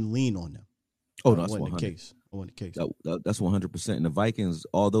you can lean on them. Oh, no, that's 100%. The case. That's 100%. And the Vikings,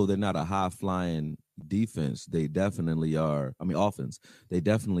 although they're not a high-flying defense, they definitely are. I mean, offense, they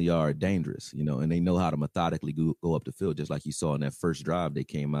definitely are dangerous, and they know how to methodically go up the field, just like you saw in that first drive. They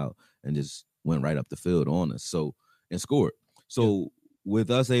came out and just went right up the field on us, and scored. So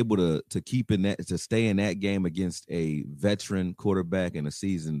with us able to keep in that, to stay in that game against a veteran quarterback and a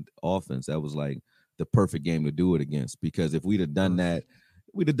seasoned offense, that was like the perfect game to do it against. Because if we'd have done that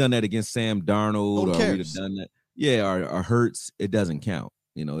against Sam Darnold, or we'd have done that, or Hurts, it doesn't count.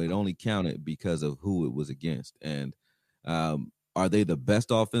 It only counted because of who it was against. And are they the best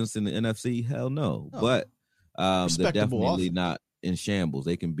offense in the NFC? Hell no. But they're definitely not in shambles.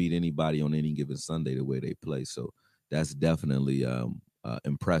 They can beat anybody on any given Sunday the way they play. So that's definitely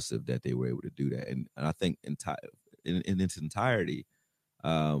impressive that they were able to do that. And I think in its entirety,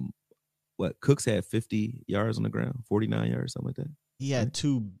 Cooks had 50 yards on the ground, 49 yards, something like that. He had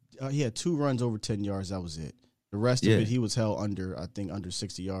two runs over 10 yards. That was it. The rest of it, he was held under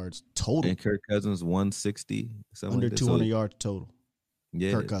 60 yards total. And Kirk Cousins 160, something under like that. 200 yards total.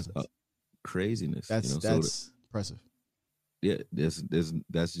 Yeah, Kirk Cousins. Craziness. That's impressive. Yeah,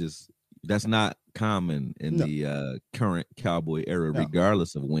 that's just That's not common in No. the current Cowboy era, No.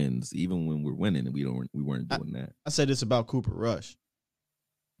 regardless of wins. Even when we're winning, we weren't doing that. I said this about Cooper Rush.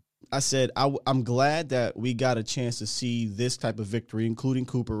 I said I'm glad that we got a chance to see this type of victory, including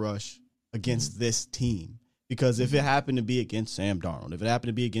Cooper Rush, against this team. Because if it happened to be against Sam Darnold, if it happened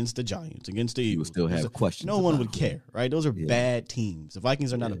to be against the Giants, against the Eagles, would still have questions. No one about would it. care, right? Those are Yeah. bad teams. The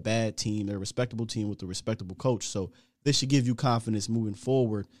Vikings are not a bad team. They're a respectable team with a respectable coach. So this should give you confidence moving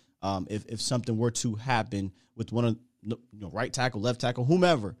forward. If something were to happen with one of right tackle, left tackle,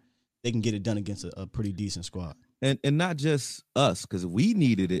 whomever, they can get it done against a pretty decent squad. And not just us, because we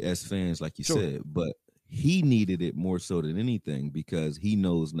needed it as fans, like you Sure. said, but he needed it more so than anything because he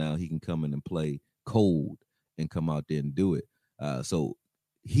knows now he can come in and play cold and come out there and do it. So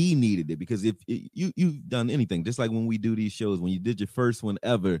he needed it because if you've done anything, just like when we do these shows, when you did your first one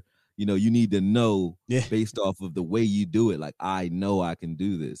ever, you need to know based off of the way you do it. Like, I know I can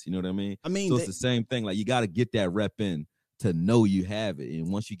do this. You know what I mean? So it's the same thing. Like, you got to get that rep in to know you have it.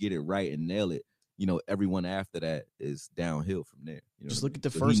 And once you get it right and nail it, everyone after that is downhill from there. Just look at the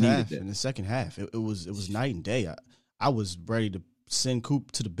first half and the second half. It was night and day. I was ready to send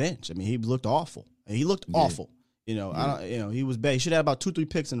Coop to the bench. I mean, he looked awful. He looked awful. He was bad. He should have about 2-3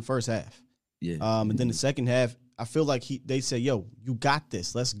 picks in the first half. Yeah. And then the second half, I feel like they said, "Yo, you got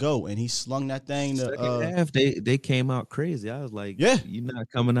this. Let's go." And he slung that thing. Second half, they came out crazy. I was like, "Yeah, you're not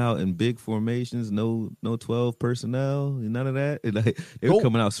coming out in big formations. No 12 personnel, none of that. Like, they were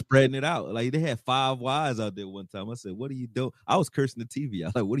coming out spreading it out. Like, they had 5 wides out there one time. I said, "What are you doing?" I was cursing the TV. I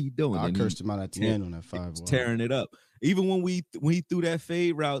was like, "What are you doing?" I cursed him out at the end on that 5 wide, tearing it up. Even when he threw that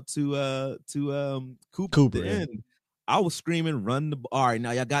fade route to Cooper at the end, I was screaming, "Run the ball!" All right,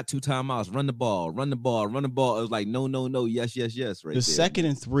 now y'all got 2 timeouts. Run the ball, run the ball, run the ball. It was like, no, yes, right the there. second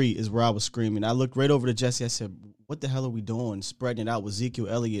and 3 is where I was screaming. I looked right over to Jesse. I said, "What the hell are we doing? Spreading it out with Ezekiel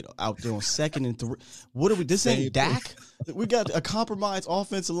Elliott out there on 2nd and 3. What are we? This ain't Dak. We got a compromised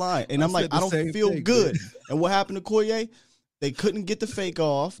offensive line." And I'm like, I don't feel good. And what happened to Akoye? They couldn't get the fake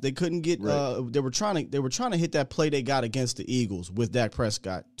off. They couldn't get. They were trying to hit that play they got against the Eagles with Dak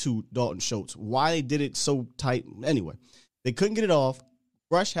Prescott to Dalton Schultz. Why they did it so tight? Anyway, they couldn't get it off.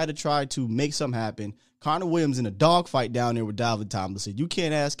 Rush had to try to make something happen. Connor Williams in a dogfight down there with Dalvin Tomlinson. You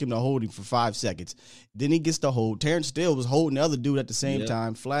can't ask him to hold him for 5 seconds. Then he gets the hold. Terrence Steele was holding the other dude at the same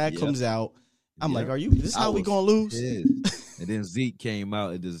time. Flag comes out. I'm like, is this how we gonna lose? And then Zeke came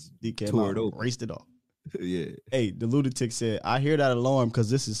out and just tore it open, raced it off. Yeah. Hey, the lunatic said, "I hear that alarm because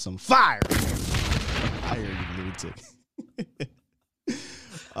this is some fire." I hear you, lunatic.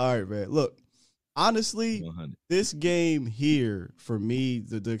 All right, man. Look, honestly, 100. this game here, for me,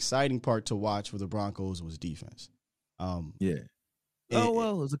 the exciting part to watch for the Broncos was defense. There's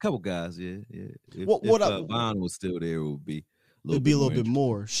a couple guys, If Vaughn was still there, it would be a little bit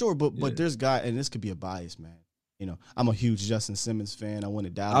more. Sure, but there's guys, and this could be a bias, man. I'm a huge Justin Simmons fan. I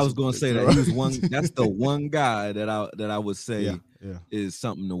wanted Dallas. I was going to say that he was one. That's the one guy that I would say is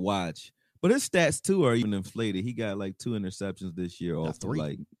something to watch. But his stats too are even inflated. He got like 2 interceptions this year off of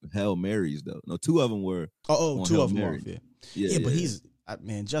like Hail Marys though. No, 2 of them were. 2 of them off. Yeah. But he's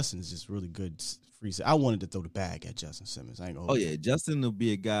Justin's just really good. Free. I wanted to throw the bag at Justin Simmons. I ain't gonna Justin will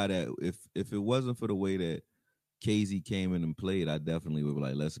be a guy that if it wasn't for the way that KZ came in and played, I definitely would be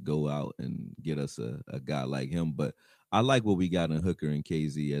like, let's go out and get us a guy like him. But I like what we got in Hooker and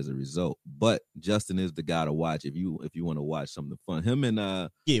KZ as a result. But Justin is the guy to watch if you want to watch something fun. Him and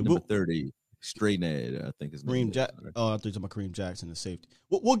number 30, Straynad, I think his name. I thought you were talking about Kareem Jackson, the safety.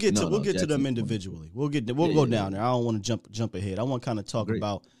 We'll get to them individually. We'll go down there. I don't want to jump ahead. I want to kind of talk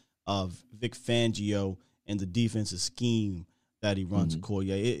about Vic Fangio and the defensive scheme that he runs.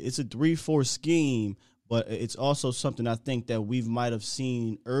 Akoye. It's a 3-4 scheme. But it's also something I think that we might have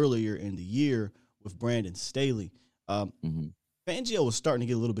seen earlier in the year with Brandon Staley. Fangio was starting to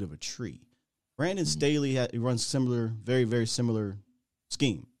get a little bit of a tree. Brandon Staley he runs similar, very, very similar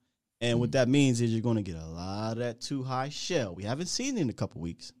scheme. And what that means is you're going to get a lot of that too high shell. We haven't seen it in a couple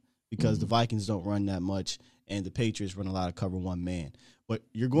weeks because the Vikings don't run that much and the Patriots run a lot of cover 1 man. But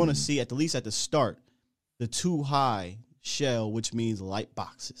you're going to see, at least at the start, the too high shell, which means light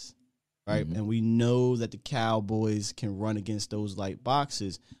boxes. Right. And we know that the Cowboys can run against those light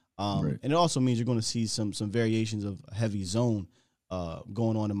boxes. And it also means you're going to see some variations of heavy zone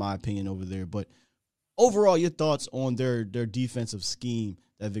going on, in my opinion, over there. But overall, your thoughts on their defensive scheme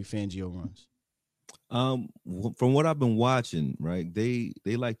that Vic Fangio runs? From what I've been watching, right, they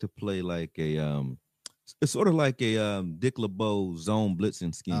like to play like it's sort of like a Dick LeBeau zone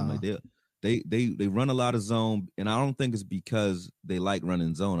blitzing scheme. Like They run a lot of zone, and I don't think it's because they like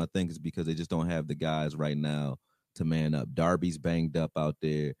running zone. I think it's because they just don't have the guys right now to man up. Darby's banged up out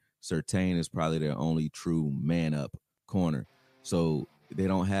there. Surtain is probably their only true man-up corner. So they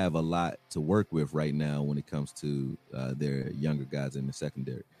don't have a lot to work with right now when it comes to their younger guys in the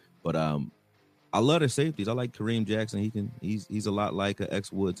secondary. But I love their safeties. I like Kareem Jackson. He's a lot like an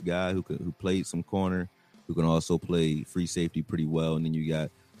ex-Woods guy who played some corner, who can also play free safety pretty well. And then you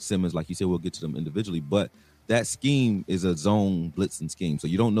got Simmons, like you said, we'll get to them individually. But that scheme is a zone blitzing scheme. So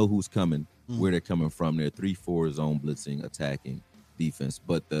you don't know who's coming, where they're coming from. They're 3-4 zone blitzing, attacking defense.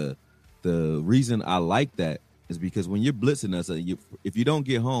 But the reason I like that is because when you're blitzing us, if you don't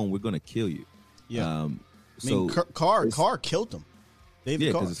get home, we're going to kill you. Yeah. Carr killed them.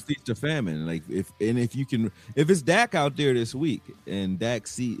 Because it's feast or famine. Like if it's Dak out there this week and Dak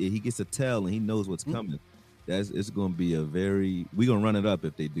he gets a tell and he knows what's coming, it's going to be we're going to run it up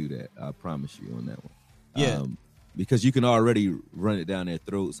if they do that. I promise you on that one. Yeah. Because you can already run it down their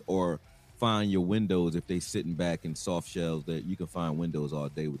throats or find your windows if they sitting back in soft shells. That you can find windows all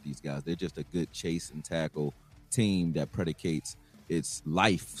day with these guys. They're just a good chase and tackle team that predicates its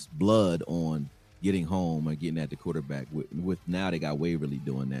life's blood on getting home and getting at the quarterback. With now they got Waverly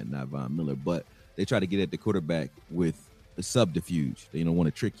doing that, not Von Miller, but they try to get at the quarterback with a subterfuge. They don't want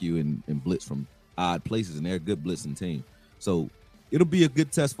to trick you and blitz from odd places, and they're a good blitzing team. So it'll be a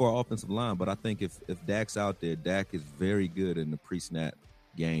good test for our offensive line, but I think if Dak's out there, Dak is very good in the pre-snap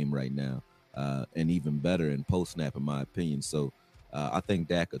game right now, and even better in post-snap, in my opinion. So I think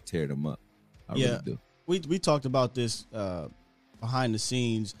Dak will tear them up. I really do. We talked about this behind the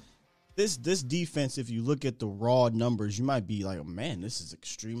scenes. This defense, if you look at the raw numbers, you might be like, oh, man, this is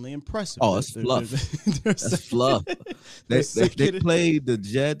extremely impressive. Oh, it's fluff. That's fluff. They played the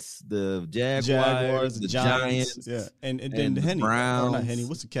Jets, the Jaguars, the Giants, yeah, and then the Browns. Or not Henny.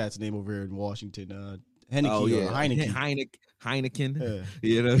 What's the cat's name over here in Washington? Heineke or Heineken. Yeah.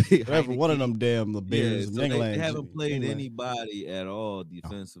 You know, whatever. One of them damn the Bears. So they haven't played anybody at all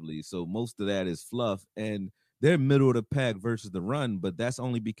defensively. So most of that is fluff, and they're middle of the pack versus the run, but that's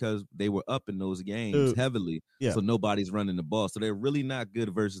only because they were up in those games heavily. Yeah. So nobody's running the ball. So they're really not good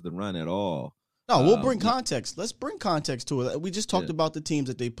versus the run at all. No, we'll bring context. Let's bring context to it. We just talked about the teams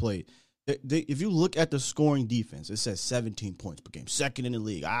that they played. If you look at the scoring defense, it says 17 points per game, second in the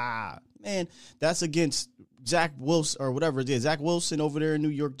league. Man, that's against Zach Wilson or whatever it is. Zach Wilson over there in New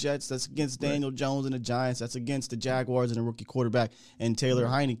York Jets. That's against Daniel Jones and the Giants. That's against the Jaguars and the rookie quarterback and Taylor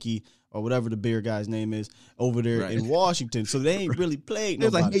Heineke, or whatever the beer guy's name is, over there in Washington. So they ain't really played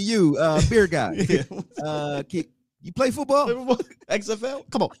nobody. It's like, hey, you, beer guy. You play football?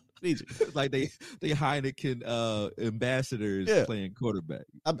 XFL? Come on. Like they Heineken ambassadors playing quarterback.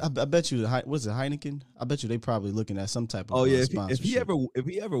 I bet you, what's it, Heineken? I bet you they probably looking at some type of sponsorship. If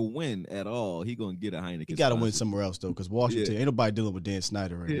he ever win at all, he gonna get a Heineken. He got to win somewhere else though, because Washington ain't nobody dealing with Dan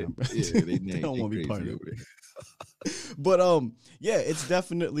Snyder right now. They don't want to be part of it. But it's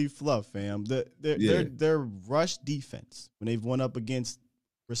definitely fluff, fam. Their rush defense when they've won up against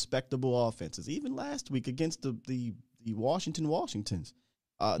respectable offenses, even last week against the Washingtons.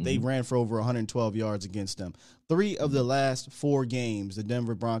 They ran for over 112 yards against them. 3 of the last 4 games, the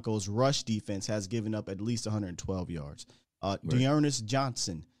Denver Broncos rush defense has given up at least 112 yards. Dearness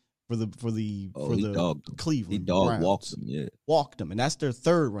Johnson for the Cleveland Browns walked them, and that's their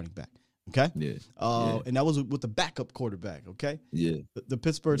 3rd running back. Okay. And that was with the backup quarterback. Okay. Yeah. The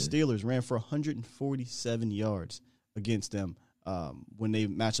Pittsburgh Steelers ran for 147 yards against them when they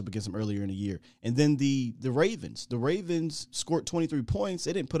matched up against them earlier in the year. And then the Ravens scored 23 points.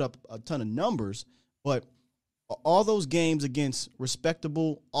 They didn't put up a ton of numbers, but all those games against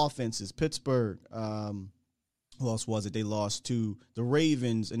respectable offenses, Pittsburgh, who else was it? They lost to the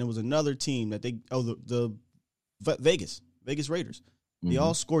Ravens, and it was another team that the Vegas Raiders. They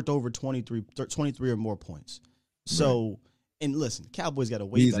all scored over 23 or more points. So, and listen, Cowboys got a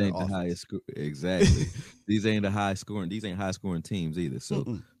way better offense. These ain't the highest exactly. These ain't high scoring teams either.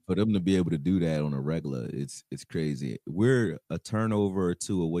 So for them to be able to do that on a regular, it's crazy. We're a turnover or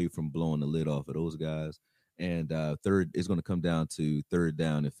 2 away from blowing the lid off of those guys. And third, it's going to come down to third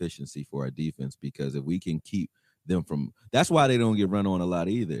down efficiency for our defense, because if we can keep them from, that's why they don't get run on a lot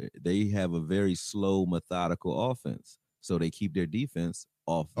either. They have a very slow, methodical offense. So they keep their defense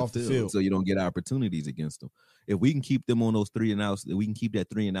off the field, so you don't get opportunities against them. If we can keep them on those 3 and outs, we can keep that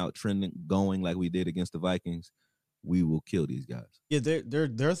 3 and out trend going like we did against the Vikings, we will kill these guys. Yeah,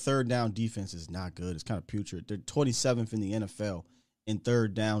 their third down defense is not good. It's kind of putrid. They're 27th in the NFL in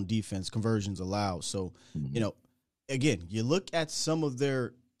third down defense conversions allowed. So, again, you look at some of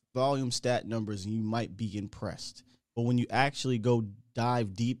their volume stat numbers and you might be impressed. But when you actually go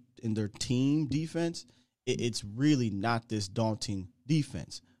dive deep in their team defense, it's really not this daunting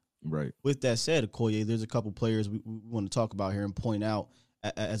defense. Right. With that said, Akoye, there's a couple players we want to talk about here and point out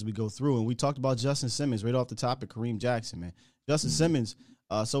as we go through. And we talked about Justin Simmons right off the top of Kareem Jackson, man. Justin Simmons,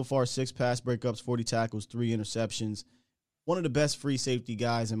 so far 6 pass breakups, 40 tackles, 3 interceptions. One of the best free safety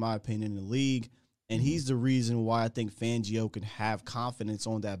guys, in my opinion, in the league. And he's the reason why I think Fangio can have confidence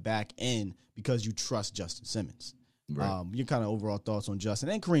on that back end because you trust Justin Simmons. Right. Your kind of overall thoughts on Justin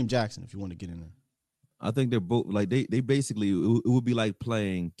and Kareem Jackson, if you want to get in there. I think they're both like they basically it would be like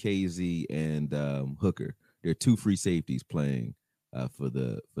playing KZ and Hooker. They're 2 free safeties playing for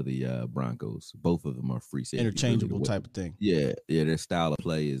the Broncos. Both of them are free safeties. Interchangeable type of thing. Yeah. Their style of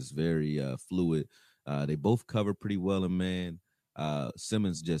play is very fluid. They both cover pretty well in man.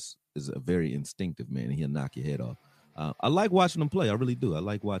 Simmons just is a very instinctive man, and he'll knock your head off. I like watching him play. I really do. I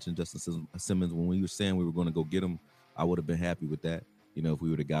like watching Justin Simmons. When we were saying we were going to go get him, I would have been happy with that, if we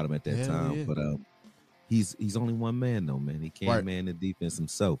would have got him at that time. Yeah. But he's only one man, though, man. He can't man the defense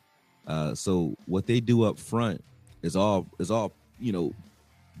himself. So what they do up front is all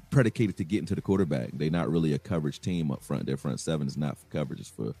predicated to get into the quarterback. They're not really a coverage team up front. Their front 7 is not for coverage. It's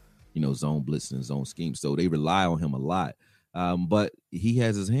for zone blitz and zone scheme. So they rely on him a lot. But he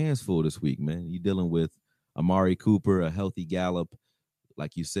has his hands full this week, man. You're dealing with Amari Cooper, a healthy Gallup,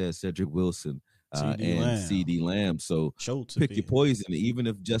 like you said, Cedric Wilson, and CD Lamb. So pick your poison. Even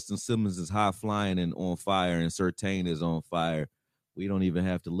if Justin Simmons is high flying and on fire and Surtain is on fire, we don't even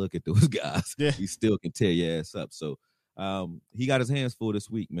have to look at those guys. Yeah. He still can tear your ass up. So he got his hands full this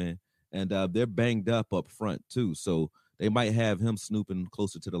week, man. And they're banged up front, too. So they might have him snooping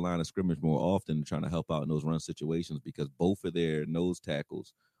closer to the line of scrimmage more often, trying to help out in those run situations because both of their nose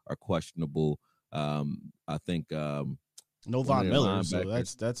tackles are questionable. I think no Von Miller, so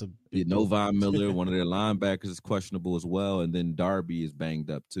that's a big no Von Miller. One of their linebackers is questionable as well, and then Darby is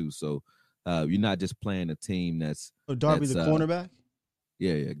banged up too. So you're not just playing a team that's Darby the cornerback.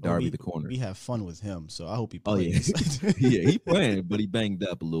 Yeah, Darby the corner. We have fun with him, so I hope he plays. Yeah, he playing, but he banged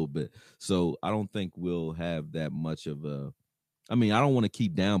up a little bit. So I don't think we'll have that much of a. I mean, I don't want to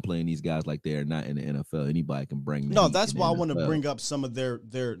keep downplaying these guys like they're not in the NFL. Anybody can bring them. No, that's why I want to bring up some of their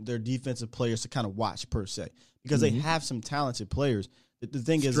defensive players to kind of watch per se because they have some talented players. The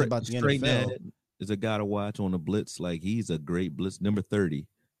thing is about the NFL is a guy to watch on the blitz. Like he's a great blitz, number 30.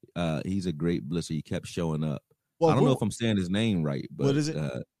 He's a great blitzer. He kept showing up. Well, I don't know if I'm saying his name right, but what is it?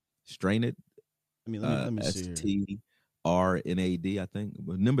 Strained. I mean, let me see. STRNAD, I think.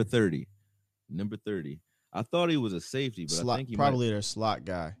 But number 30. I thought he was a safety, but I think he probably their slot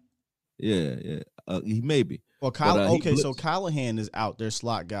guy. Yeah. He may be. Well, so Callahan is out, their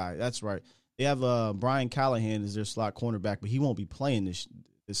slot guy. That's right. They have Brian Callahan is their slot cornerback, but he won't be playing this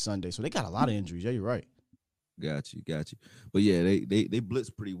Sunday. So they got a lot of injuries. Yeah, you're right. Got you. But yeah, they blitz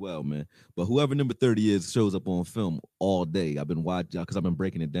pretty well, man. But whoever number 30 is shows up on film all day. I've been watching because I've been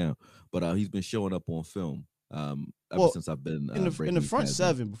breaking it down. But he's been showing up on film ever since I've been in the front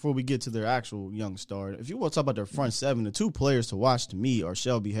 7. Before we get to their actual young star, if you want to talk about their front 7, the 2 players to watch to me are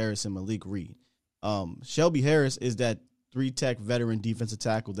Shelby Harris and Malik Reed. Shelby Harris is that 3-tech veteran defensive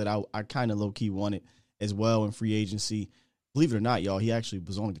tackle that I kind of low key wanted as well in free agency. Believe it or not, y'all, he actually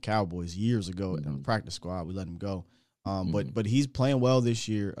was on the Cowboys years ago in the practice squad. We let him go. But he's playing well this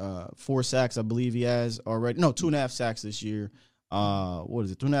year. 4 sacks, I believe he has already. No, 2.5 sacks this year.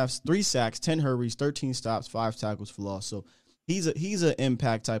 3 sacks, 10 hurries, 13 stops, 5 tackles for loss. So he's an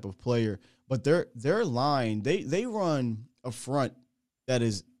impact type of player. But their line, they run a front that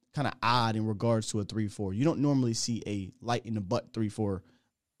is kind of odd in regards to a 3-4. You don't normally see a light in the butt 3-4.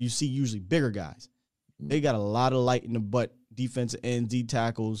 You see usually bigger guys. They got a lot of light in the butt defensive end, D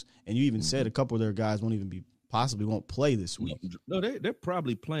tackles, and you even said a couple of their guys won't play this week. No, they're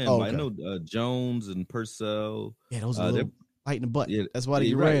probably playing. Okay. I know Jones and Purcell. Yeah, those are a little light in the butt. Yeah, that's why they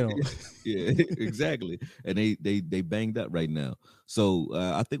get ran on. Yeah, exactly. And they banged up right now. So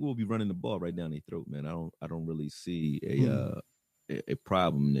I think we'll be running the ball right down their throat, man. I don't really see a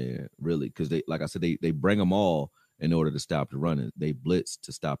problem there really because they, like I said, they bring them all in order to stop the run. They blitz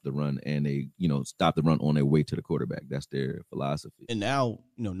to stop the run, and they, stop the run on their way to the quarterback. That's their philosophy. And now,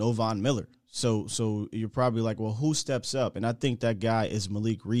 no Von Miller. So you're probably like, well, who steps up? And I think that guy is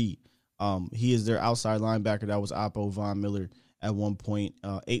Malik Reed. He is their outside linebacker that was Oppo Von Miller at one point.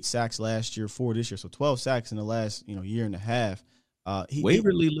 8 sacks last year, 4 this year. So 12 sacks in the last, year and a half.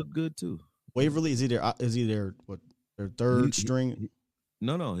 Waverly looked good too. Waverly, is he their third string?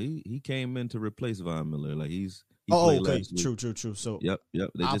 No, he came in to replace Von Miller. Like he okay, true. So yep.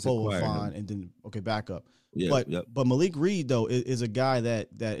 They just acquired him. And then back up. Yeah, but Malik Reed though is a guy that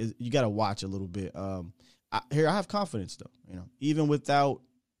is, you got to watch a little bit. I have confidence though. Even without,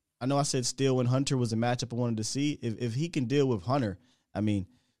 I know I said Steele and Hunter was a matchup I wanted to see. If he can deal with Hunter, I mean,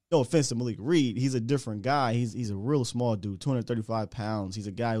 no offense to Malik Reed, he's a different guy. He's a real small dude, 235 pounds. He's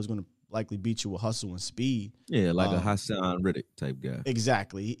a guy who's going to likely beat you with hustle and speed. Yeah, like a Hassan Riddick type guy.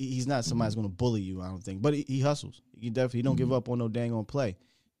 Exactly. He's not somebody that's going to bully you, I don't think. But he hustles. He definitely don't give up on no dang on play.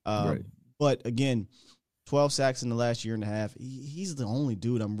 Right. But, again, 12 sacks in the last year and a half. He's the only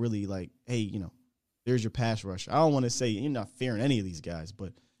dude I'm really like, hey, there's your pass rusher. I don't want to say you're not fearing any of these guys,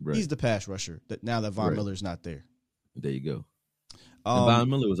 but he's the pass rusher that now that Von Miller's not there. There you go. And Von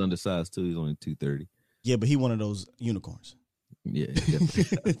Miller was undersized too. He's only 230. Yeah, but he one of those unicorns. Yeah,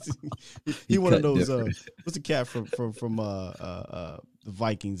 he one of those. What's the cat from the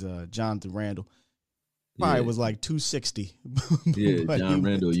Vikings? Jonathan Randall. Probably was like 260. Yeah, John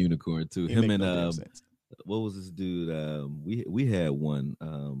Randall, a unicorn too. Him and what was this dude? We had one.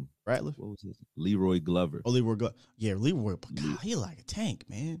 Ratliff. What was his? Leroy Glover. Oh, Leroy Glover. Yeah, Leroy. God, he like a tank,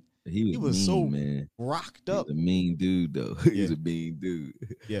 man. He was mean, so man. Rocked up. He's a mean dude, though. He's a mean dude.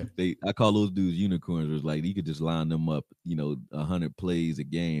 Yeah. I call those dudes unicorns. It was like you could just line them up, 100 plays a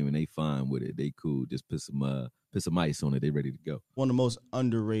game, and they fine with it. They cool. Just put some ice on it. They ready to go. One of the most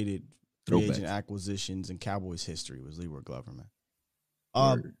underrated free agent acquisitions in Cowboys history was Leroy Glover,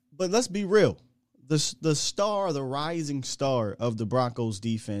 man. But let's be real. The rising star of the Broncos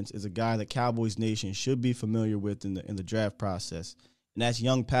defense is a guy that Cowboys Nation should be familiar with in the draft process. And that's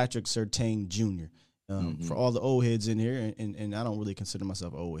young Patrick Surtain Jr. For all the old heads in here, and I don't really consider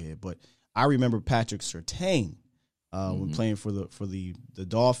myself an old head, but I remember Patrick Surtain when playing for the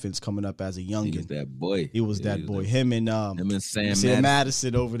Dolphins coming up as a youngin. He was that boy. He was that boy. Him and Sam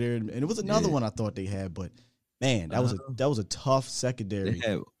Madison over there, and it was another one I thought they had, but man, that was a tough secondary.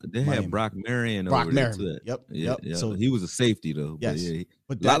 They had Brock Marion over there too. Yep. So he was a safety though. Yes,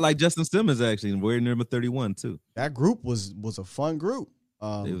 but a lot like Justin Simmons actually, and wearing number 31 too. That group was a fun group.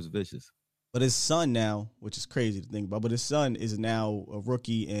 It was vicious. But his son now, which is crazy to think about, but his son is now a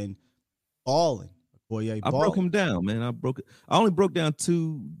rookie and balling. I broke him down, man. I only broke down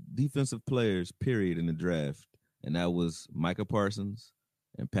 2 defensive players, period, in the draft, and that was Micah Parsons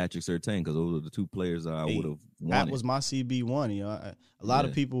and Patrick Surtain, because those are the 2 players I would have wanted. That was my CB1. A lot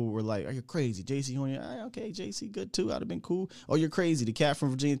of people were like, "Are you crazy, JC Horn?" Okay, JC good too. I'd have been cool. Oh, you're crazy, the cat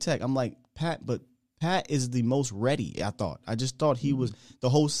from Virginia Tech. I'm like, Pat is the most ready. I just thought he was the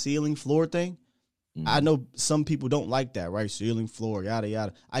whole ceiling floor thing. I know some people don't like that, right? Ceiling floor, yada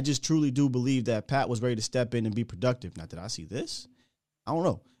yada. I just truly do believe that Pat was ready to step in and be productive. Now, did I see this? I don't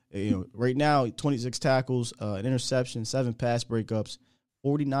know. Right now, 26 tackles, an interception, 7 pass breakups,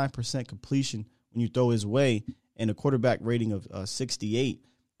 49% completion when you throw his way, and a quarterback rating of 68.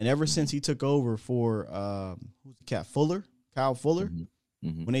 And ever since he took over for who's the cat? Kyle Fuller.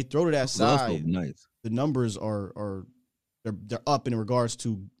 When they throw to that side, the numbers are they're up in regards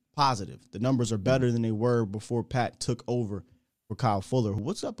to positive. The numbers are better than they were before Pat took over for Kyle Fuller.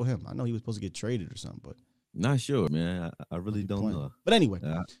 What's up with him? I know he was supposed to get traded or something, but not sure, man. I really don't know. But anyway,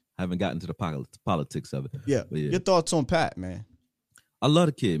 I haven't gotten to the politics of it. Yeah. Your thoughts on Pat, man? I love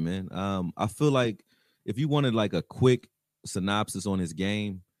the kid, man. I feel like if you wanted like a quick synopsis on his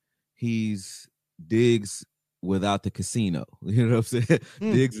game, he's Diggs without the casino. You know what I'm saying?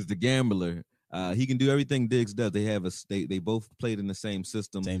 Diggs is the gambler. He can do everything Diggs does. They both played in the same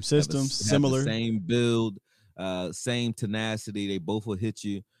system. Similar. Have the same build, same tenacity. They both will hit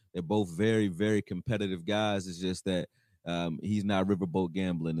you. They're both very, very competitive guys. It's just that he's not riverboat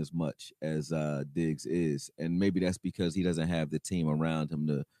gambling as much as Diggs is. And maybe that's because he doesn't have the team around him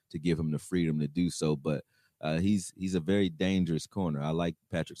to give him the freedom to do so. But he's a very dangerous corner. I like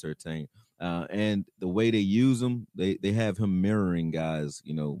Patrick Surtain. And the way they use him, they have him mirroring guys,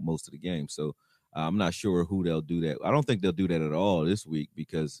 most of the game. So I'm not sure who they'll do that. I don't think they'll do that at all this week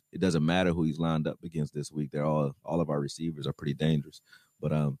because it doesn't matter who he's lined up against this week. They're all of our receivers are pretty dangerous.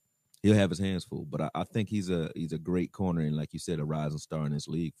 But he'll have his hands full. But I think he's a great corner and, like you said, a rising star in this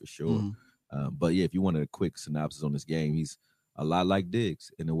league for sure. But yeah, if you wanted a quick synopsis on this game, he's a lot like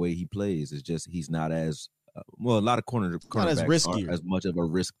Diggs in the way he plays. It's just he's not as a lot of cornerbacks aren't as much of a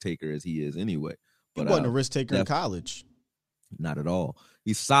risk taker as he is anyway. But he wasn't a risk taker in college. Not at all.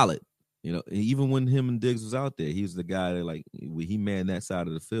 He's solid. Even when him and Diggs was out there, he was the guy that, like, when he manned that side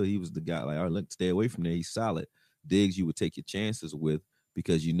of the field, he was the guy, like, all right, let's stay away from there. He's solid. Diggs, you would take your chances with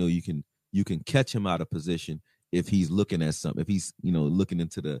because you can catch him out of position if he's looking at something, if he's, looking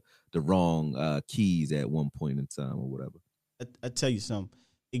into the wrong keys at one point in time or whatever. I tell you something.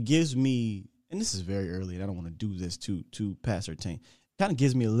 It gives me, and this is very early, and I don't want to do this to Pat Surtain. Kind of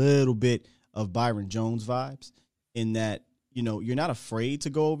gives me a little bit of Byron Jones vibes in that, you're not afraid to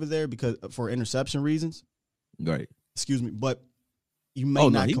go over there because for interception reasons. Right. Excuse me, but you may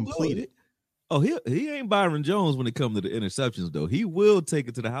not complete it. Oh, he ain't Byron Jones when it comes to the interceptions, though. He will take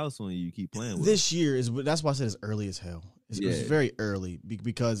it to the house when you keep playing with this year. That's why I said it's early as hell. It's very early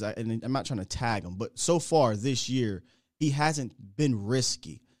because and I'm not trying to tag him, but so far this year he hasn't been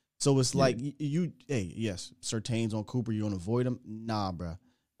risky. So it's like yes, Surtain's on Cooper. You gonna avoid him? Nah, bro.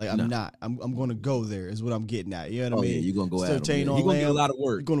 Like I'm not. I'm going to go there. Is what I'm getting at. You know what I mean? Yeah, you're gonna go at him. You're gonna get a lot of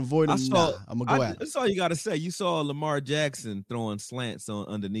work. You're gonna avoid him. I'm gonna go at him. That's all you gotta say. You saw Lamar Jackson throwing slants on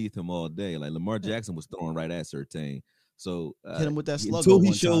underneath him all day. Like Lamar Jackson was throwing right at Surtain. So hit him with that slug. Until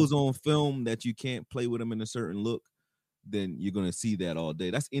he shows on film that you can't play with him in a certain look, then you're gonna see that all day.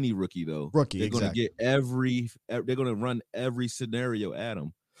 That's any rookie though. They're gonna get they're gonna run every scenario at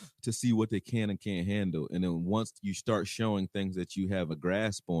him to see what they can and can't handle. And then once you start showing things that you have a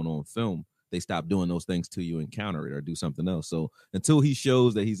grasp on film, they stop doing those things till you encounter it or do something else. So until he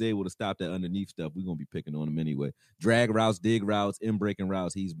shows that he's able to stop that underneath stuff, we're going to be picking on him anyway. Drag routes, dig routes, in-breaking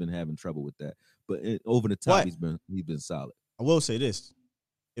routes, he's been having trouble with that. But over the top, he's been solid. I will say this.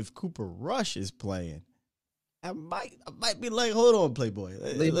 If Cooper Rush is playing, I might be like, hold on, Playboy.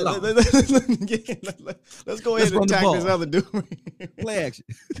 Let's go ahead and attack this other dude. Play action.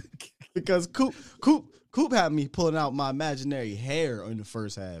 Because Coop had me pulling out my imaginary hair in the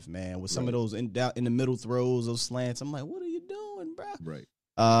first half, man, with some of those in the middle throws, those slants. I'm like, what are you doing, bro? Right.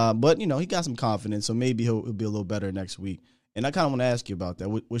 But, he got some confidence, so maybe he'll be a little better next week. And I kind of want to ask you about that.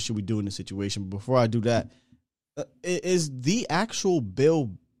 What should we do in this situation? But before I do that, is the actual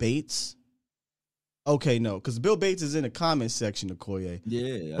Bill Bates? Okay, no, because Bill Bates is in the comment section of Akoye.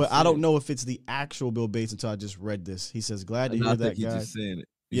 Yeah. But I don't know if it's the actual Bill Bates until I just read this. He says, glad to hear that, guy. Just saying it.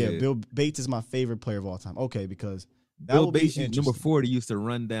 Yeah, Bill Bates is my favorite player of all time. Okay, because that Bill will Bates, be number 40, used to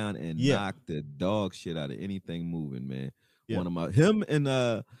run down and knock the dog shit out of anything moving, man. Yeah. One of my him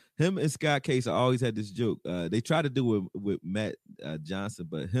and Scott Case. I always had this joke. They tried to do it with Matt Johnson,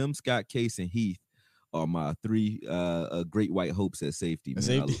 but him, Scott Case, and Heath are my three great white hopes at safety.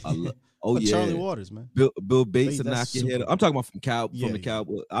 Man. Charlie Waters, man. Bill Bates to knock your head off. I'm talking about from the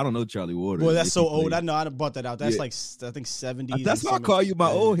Cowboys. I don't know Charlie Waters. Well, that's so old. I know. I brought that out. That's like I think 70s. That's why I call you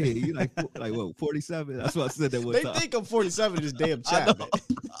my old head. You like what? 47. That's what I said that one time. They think I'm 47 in this damn chat. I'm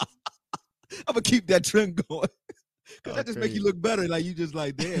gonna keep that trend going. Cause that just make you look better. Like you just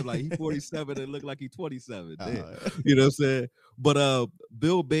like, damn, like he's 47 and look like he's 27. Damn. You know what I'm saying? But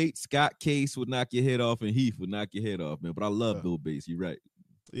Bill Bates, Scott Case would knock your head off, and Heath would knock your head off, man. But I love Bill Bates. You're right.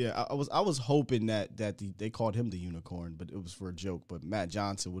 Yeah, I was hoping that they called him the unicorn, but it was for a joke. But Matt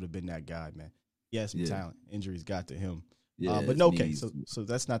Johnson would have been that guy, man. He has some talent. Injuries got to him. Yeah, but okay, so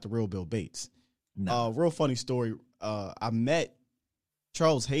that's not the real Bill Bates. No. Real funny story. I met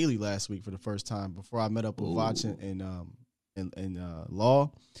Charles Haley last week for the first time before I met up with Vach in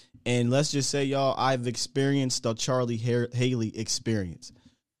Law. And let's just say, y'all, I've experienced the Charlie Haley experience.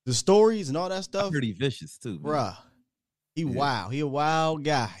 The stories and all that stuff. Pretty vicious, too. Man. Bruh. He a wild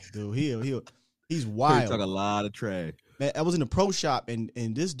guy, dude. He's wild. He talk a lot of trash. Man, I was in the pro shop and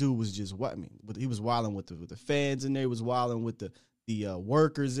this dude was just he was wilding with the fans in there. He was wilding with the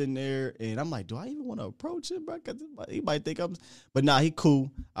workers in there, and I'm like, do I even want to approach him, bro? Because he might think but nah, he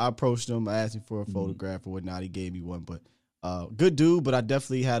cool. I approached him. I asked him for a photograph or whatnot. He gave me one, but good dude. But I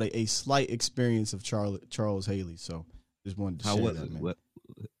definitely had a slight experience of Charles Haley. So just wanted to share that, man.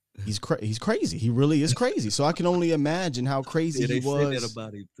 He's crazy. He really is crazy. So I can only imagine how crazy he was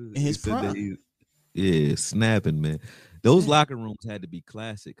about him too. in his prime. Snapping, man. Those locker rooms had to be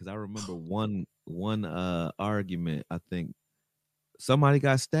classic because I remember one argument. I think somebody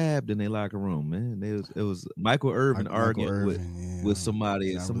got stabbed in their locker room. Man, it was Michael Irvin arguing with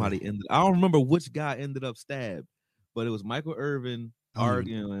somebody, and somebody ended. I don't remember which guy ended up stabbed, but it was Michael Irvin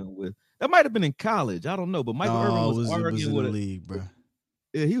arguing with. That might have been in college. I don't know, but Michael Irvin was arguing with the league, bro.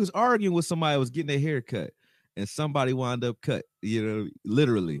 Yeah, he was arguing with somebody who was getting their hair cut, and somebody wound up cut.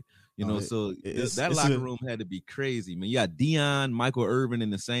 Literally. So that locker room had to be crazy, man. You got Dion, Michael Irvin in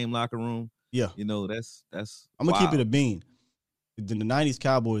the same locker room. Yeah, that's. I'm gonna keep it a bean. The 90s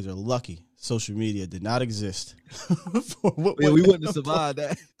Cowboys are lucky social media did not exist. We wouldn't have survived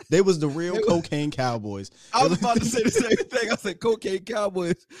that. They was the real cocaine Cowboys. I was about to say the same thing. I said cocaine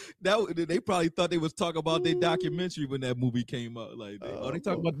Cowboys. They probably thought they was talking about their documentary when that movie came out. Like, are they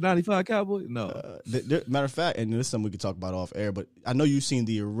talking about the 95 Cowboys? No. Matter of fact, and this is something we could talk about off air, but I know you've seen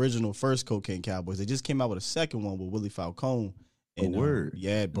the original first cocaine Cowboys. They just came out with a second one with Willie Falcone. And, word.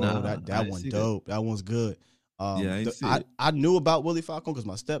 Yeah, bro, that one's dope. That one's good. I knew about Willie Falcone because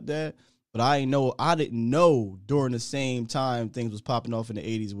my stepdad, but I didn't know during the same time things was popping off in the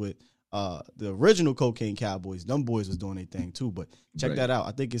 80s with the original cocaine Cowboys. Them boys was doing their thing too. But check that out.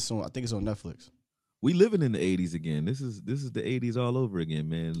 I think it's on Netflix. we living in the 80s again. This is the 80s all over again,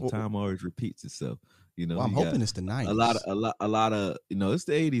 man. Time always repeats itself. You know, well, I'm hoping it's the 90s. A lot of it's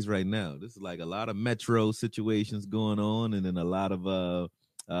the 80s right now. This is like a lot of metro situations going on, and then a lot of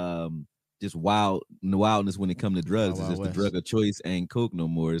just wildness when it comes to drugs. It's just the drug of choice ain't coke no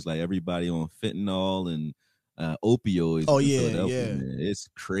more. It's like everybody on fentanyl and opioids. Oh yeah. Man. It's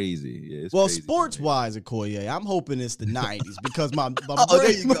crazy. Yeah, it's well, crazy, sports wise, Akoye, I'm hoping it's the 90s because my oh,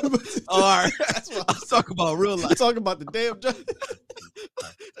 there you go. All right, that's what I'm talking about real life. I'm talking about the damn drug.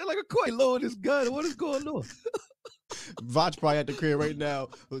 They're like, Akoye lowered his gun. What is going on? Vach probably at the crib right now.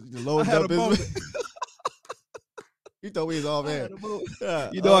 Loading up his. You thought we was all man. I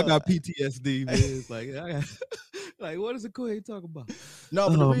got PTSD, man. It's like, what is Akoye talking about? No,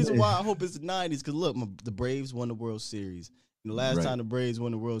 but the reason why I hope it's the 90s, because look, the Braves won the World Series. And the last time the Braves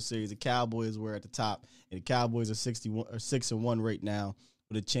won the World Series, the Cowboys were at the top, and the Cowboys are 6-1 right now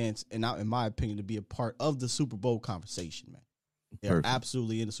with a chance, and now, in my opinion, to be a part of the Super Bowl conversation, man. They're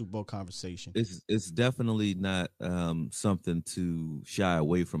absolutely in the Super Bowl conversation. It's definitely not something to shy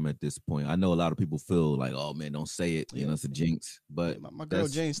away from at this point. I know a lot of people feel like, oh man, don't say it. You know, it's a jinx. But my girl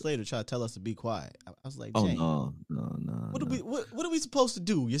Jane Slater tried to tell us to be quiet. I was like, oh Jane, no. What are we supposed to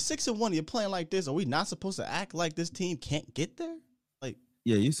do? You're 6-1. You're playing like this. Are we not supposed to act like this team can't get there? Like,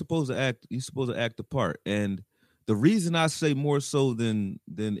 yeah, you're supposed to act. You're supposed to act the part. And the reason I say more so than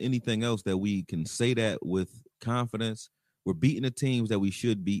anything else that we can say that with confidence. We're beating the teams that we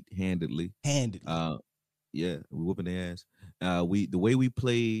should beat handedly. Yeah, we're whooping their ass. The way we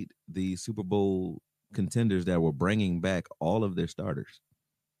played the Super Bowl contenders that were bringing back all of their starters,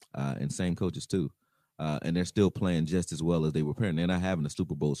 and same coaches too, and they're still playing just as well as they were playing. They're not having a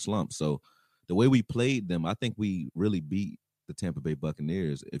Super Bowl slump. So the way we played them, I think we really beat the Tampa Bay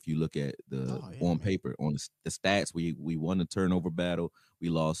Buccaneers. If you look at on paper, on the stats, we won the turnover battle, we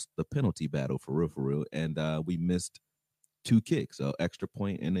lost the penalty battle for real, and we missed 2 kicks, so extra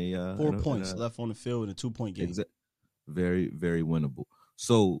point and a 4 points left on the field in a 2-point game. Very, very winnable.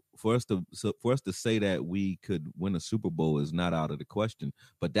 So for us to say that we could win a Super Bowl is not out of the question.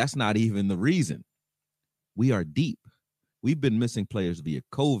 But that's not even the reason. We are deep. We've been missing players via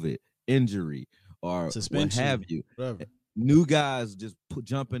COVID, injury, or suspension, what have you. Whatever. New guys just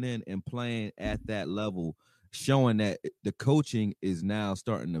jumping in and playing at that level, showing that the coaching is now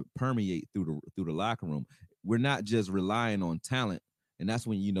starting to permeate through the locker room. We're not just relying on talent, and that's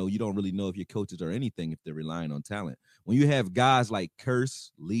when you don't really know if your coaches are anything if they're relying on talent. When you have guys like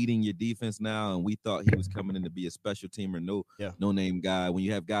Curse leading your defense now, and we thought he was coming in to be a special teamer, no name guy. When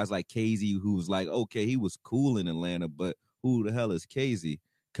you have guys like Casey, who's like, okay, he was cool in Atlanta, but who the hell is Casey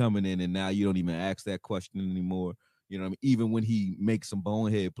coming in? And now you don't even ask that question anymore. You know what I mean? Even when he makes some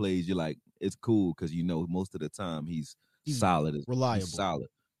bonehead plays, you're like, it's cool because most of the time he's solid, reliable, he's solid.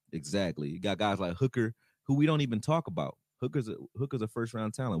 Exactly. You got guys like Hooker, who we don't even talk about. Hooker's a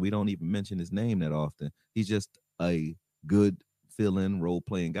first-round talent. We don't even mention his name that often. He's just a good fill-in,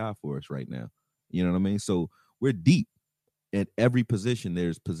 role-playing guy for us right now. You know what I mean? So we're deep. At every position,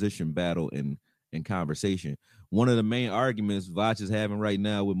 there's position battle and conversation. One of the main arguments Vach is having right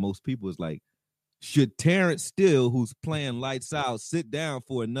now with most people is like, should Terrence Steele, who's playing lights out, sit down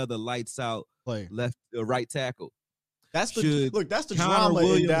for another lights out right tackle? That's the drama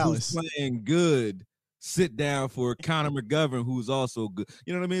Williams, in Dallas. Who's playing good, sit down for Connor McGovern, who's also good.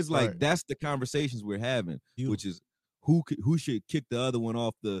 You know what I mean? It's like that's the conversations we're having, which is who should kick the other one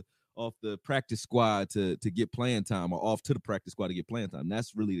off the practice squad to get playing time, or off to the practice squad to get playing time.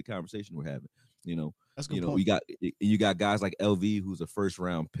 That's really the conversation we're having. That's a good point. You got guys like LV, who's a first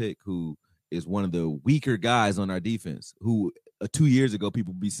round pick, who is one of the weaker guys on our defense, who 2 years ago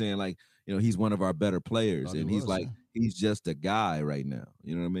people be saying like, he's one of our better players, and he's just a guy right now.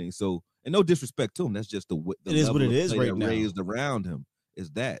 You know what I mean? So, and no disrespect to him, that's just the it is what it is right now. Raised around him is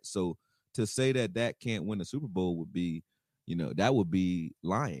that. So to say that can't win a Super Bowl would be, that would be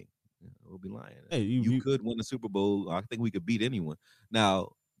lying. It would be lying. Hey, you could win the Super Bowl. I think we could beat anyone.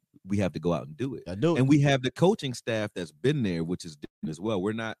 Now we have to go out and do it. And we have the coaching staff that's been there, which is different as well.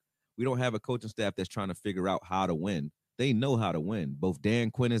 We don't have a coaching staff that's trying to figure out how to win. They know how to win. Both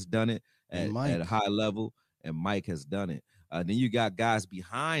Dan Quinn has done it at a high level, and Mike has done it. Then you got guys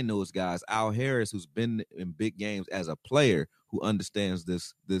behind those guys. Al Harris, who's been in big games as a player, who understands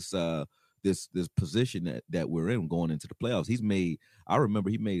this position that we're in going into the playoffs. I remember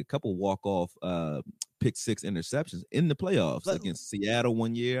he made a couple walk-off pick 6 interceptions in the playoffs against Seattle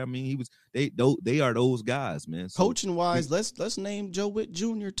one year. I mean, they are those guys, man. So, coaching wise, let's name Joe Witt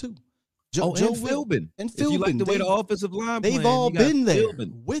Jr. too. Joe Philbin. And Philbin. If you like the way the offensive line they've all been there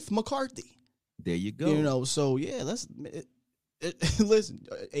with McCarthy. There you go. So yeah, listen,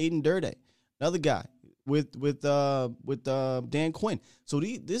 Aiden Durde. another guy with Dan Quinn. So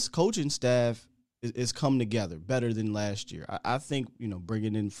this coaching staff is come together better than last year. I think,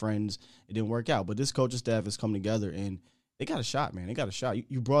 bringing in friends, it didn't work out, but this coaching staff has come together and they got a shot, man. They got a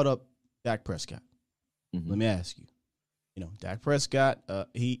shot. You brought up Dak Prescott. Mm-hmm. Let me ask you. Dak Prescott,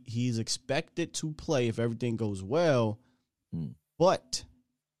 he's expected to play if everything goes well, but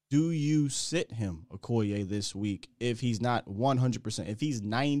do you sit him, Akoye, this week if he's not 100%? If he's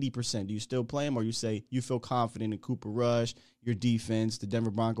 90%, do you still play him, or you say you feel confident in Cooper Rush, your defense, the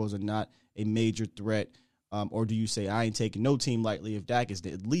Denver Broncos are not a major threat, or do you say I ain't taking no team lightly if Dak is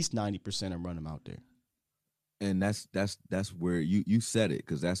at least 90% and run him out there? And that's where you said it,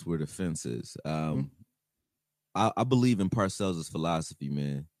 because that's where the fence is. I believe in Parcells' philosophy,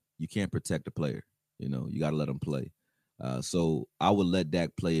 man. You can't protect a player. You got to let him play. So I would let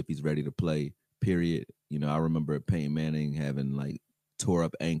Dak play if he's ready to play, period. I remember Peyton Manning having, tore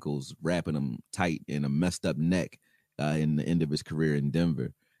up ankles, wrapping them tight in a messed up neck in the end of his career in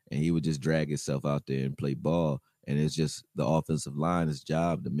Denver. And he would just drag himself out there and play ball. And it's just the offensive line's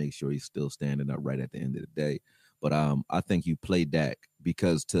job to make sure he's still standing up right at the end of the day. But I think you play Dak,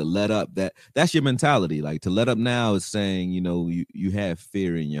 because to let up, that's your mentality. To let up now is saying, you have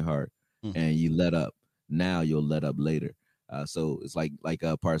fear in your heart and you let up. Now you'll let up later. So it's like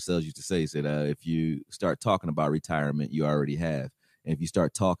Parcells used to say, he said, if you start talking about retirement, you already have. And if you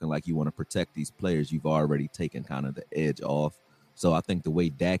start talking like you want to protect these players, you've already taken kind of the edge off. So I think the way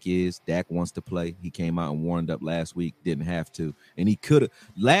Dak wants to play. He came out and warmed up last week, didn't have to. And he could have.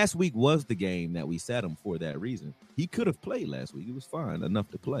 Last week was the game that we sat him for that reason. He could have played last week. He was fine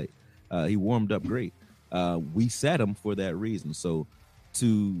enough to play. He warmed up great. We sat him for that reason. So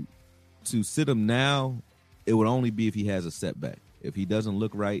to sit him now, it would only be if he has a setback. If he doesn't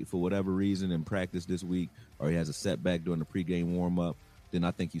look right for whatever reason in practice this week, or he has a setback during the pregame warm-up, then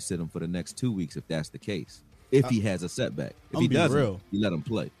I think you sit him for the next 2 weeks if that's the case. If he has a setback. If he doesn't, you let him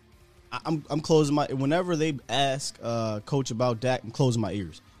play. I'm closing whenever they ask Coach about Dak, I'm closing my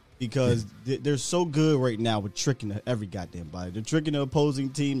ears, because they're so good right now with tricking every goddamn body. They're tricking the opposing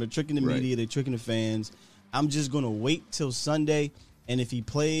team. They're tricking the media. They're tricking the fans. I'm just going to wait till Sunday, and if he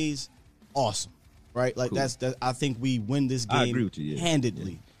plays, awesome, right? Cool. That's I think we win this game, I agree with you,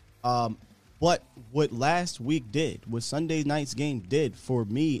 handedly. Yeah. But what last week did, what Sunday night's game did for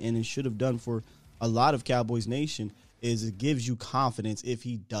me, and it should have done for a lot of Cowboys Nation, is it gives you confidence if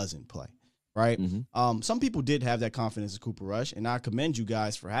he doesn't play, right? Mm-hmm. Some people did have that confidence in Cooper Rush, and I commend you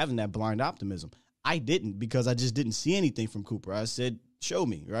guys for having that blind optimism. I didn't, because I just didn't see anything from Cooper. I said, show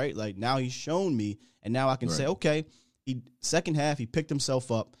me, right? Now he's shown me, and now I can say, okay, second half, he picked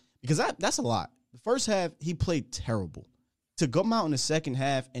himself up, because that's a lot. The first half, he played terrible. To come out in the second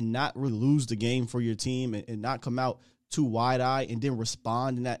half and not really lose the game for your team and not come out too wide-eyed and then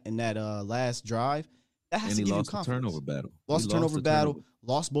respond in that last drive, that has to give you confidence. Lost the turnover battle. Lost the turnover battle.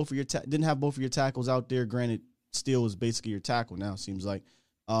 Lost both of your didn't have both of your tackles out there. Granted, Steele is basically your tackle now, it seems like.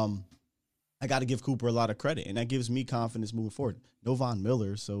 I got to give Cooper a lot of credit, and that gives me confidence moving forward. No Von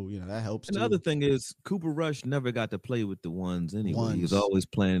Miller, so that helps. And the other thing is, Cooper Rush never got to play with the ones anyway. He was always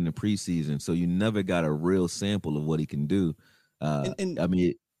playing in the preseason, so you never got a real sample of what he can do. I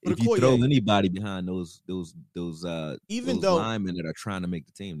mean, if you throw anybody behind those linemen that are trying to make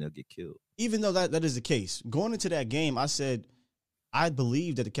the team, they'll get killed. Even though that is the case, going into that game, I said I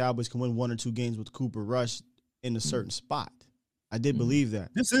believe that the Cowboys can win 1 or 2 games with Cooper Rush in a certain spot. I did believe that.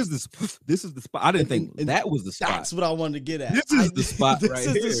 This is the spot. I didn't think that was the spot. That's what I wanted to get at. This is the spot right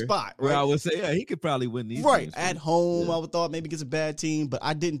here. This is the spot, right? Where I would say, yeah, he could probably win these right games. At home, yeah. I would thought maybe against a bad team, but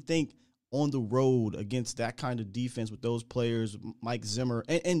I didn't think on the road against that kind of defense with those players, Mike Zimmer,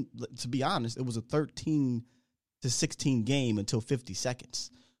 and to be honest, it was a 13-16 game until 50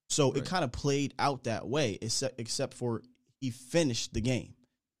 seconds. So it kind of played out that way, except for he finished the game.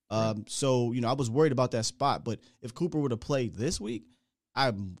 So, I was worried about that spot, but if Cooper would have played this week,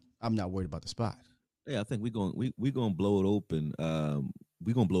 I'm not worried about the spot. Yeah, I think we're going to blow it open.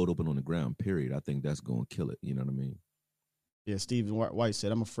 We're going to blow it open on the ground, period. I think that's going to kill it. You know what I mean? Yeah, Stephen White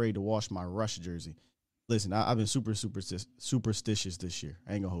said, I'm afraid to wash my Rush jersey. Listen, I've been superstitious this year.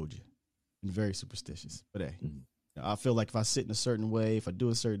 I ain't going to hold you. Been very superstitious. But, hey, I feel like if I sit in a certain way, if I do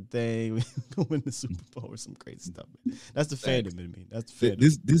a certain thing, we can win the Super Bowl or some crazy stuff. Man. That's the fandom in me. That's the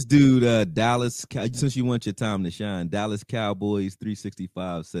fandom. This dude, Dallas, since you want your time to shine, Dallas Cowboys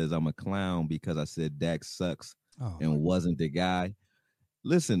 365 says, I'm a clown because I said Dak sucks and wasn't the guy.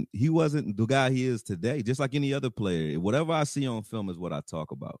 Listen, he wasn't the guy he is today, just like any other player. Whatever I see on film is what I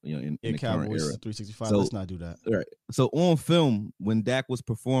talk about, in the Cowboys current era. 365, so, let's not do that. Right. So on film, when Dak was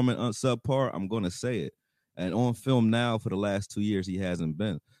performing on subpar, I'm going to say it. And on film now for the last 2 years, he hasn't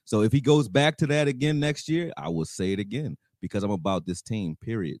been. So if he goes back to that again next year, I will say it again because I'm about this team,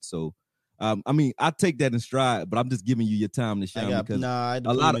 period. So, I mean, I take that in stride, but I'm just giving you your time to shine because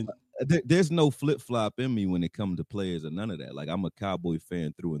a lot of there's no flip-flop in me when it comes to players or none of that. Like, I'm a Cowboy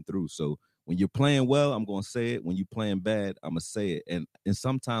fan through and through. So when you're playing well, I'm going to say it. When you're playing bad, I'm going to say it. And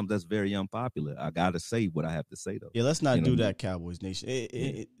sometimes that's very unpopular. I got to say what I have to say, though. Yeah, let's not do that, Cowboys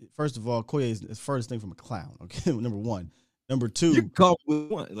Nation. First of all, Akoye is the furthest thing from a clown, okay? Number one. Number two. You call with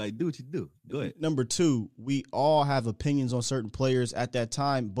one. Like, do what you do. Go ahead. Number two, we all have opinions on certain players at that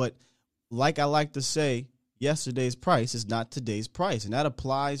time. But like I like to say, yesterday's price is not today's price. And that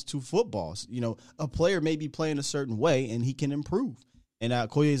applies to football. You know, a player may be playing a certain way, and he can improve. And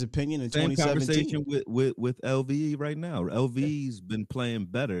Akoye's opinion in Same 2017. conversation with LVE right now. LVE's been playing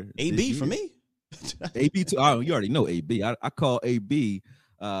better. AB for me. AB too. Oh, you already know AB. I call AB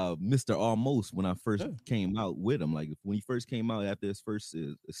Mr. Almost when I first came out with him. Like when he first came out after his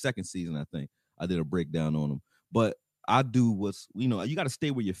second season, I think I did a breakdown on him. But I do what's, you got to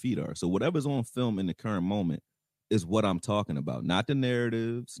stay where your feet are. So whatever's on film in the current moment is what I'm talking about. Not the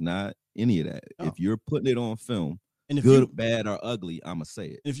narratives, not any of that. Oh. If you're putting it on film, and good, bad, or ugly, I'ma say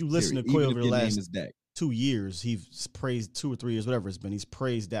it. If you listen to Akoye over the last 2 years, he's praised 2 or 3 years, whatever it's been. He's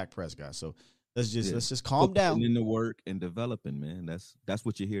praised Dak Prescott. So let's just calm down. Putting in the work and developing, man. That's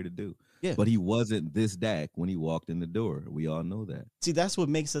what you're here to do. Yeah. But he wasn't this Dak when he walked in the door. We all know that. See, that's what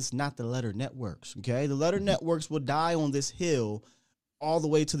makes us not the letter networks. Okay, the letter networks will die on this hill all the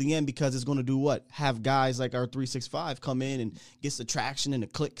way to the end because it's going to do what? Have guys like our 365 come in and gets the traction and the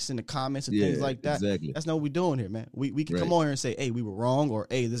clicks and the comments and things like that. Exactly. That's not what we're doing here, man. We can come on here and say, hey, we were wrong, or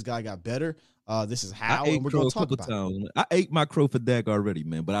hey, this guy got better. This is how, and we're going to talk about it. I ate my crow for Dak already,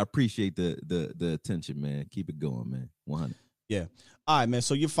 man, but I appreciate the attention, man. Keep it going, man. 100. Yeah. All right, man.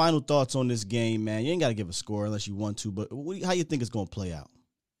 So your final thoughts on this game, man. You ain't got to give a score unless you want to, but how you think it's going to play out?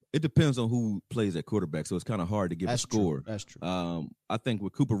 It depends on who plays at quarterback, so it's kind of hard to give a score. That's true. I think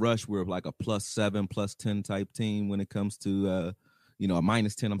with Cooper Rush, we're like a +7, +10 type team when it comes to, a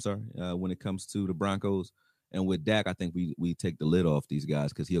 -10, I'm sorry, when it comes to the Broncos. And with Dak, I think we take the lid off these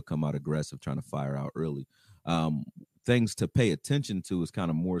guys because he'll come out aggressive, trying to fire out early. Things to pay attention to is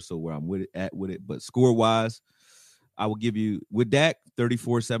kind of more so where I'm with it. But score-wise, I will give you, with Dak,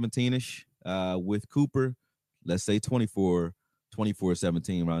 34-17-ish. With Cooper, let's say 24-17,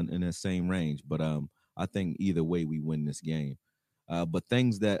 around in that same range. But I think either way we win this game. But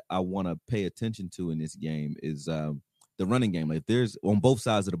things that I want to pay attention to in this game is the running game. Like there's on both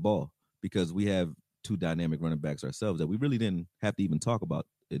sides of the ball, because we have two dynamic running backs ourselves that we really didn't have to even talk about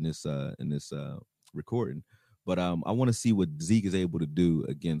in this recording. But I want to see what Zeke is able to do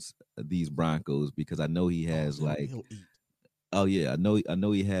against these Broncos, because I know he has I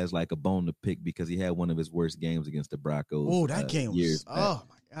know he has like a bone to pick because he had one of his worst games against the Broncos. Oh, that game was my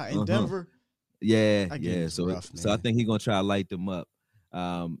God, in Denver. Yeah. So I think he's gonna try to light them up.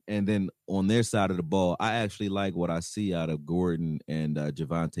 And then on their side of the ball, I actually like what I see out of Gordon and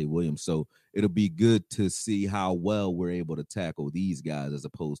Javonte Williams. So it'll be good to see how well we're able to tackle these guys as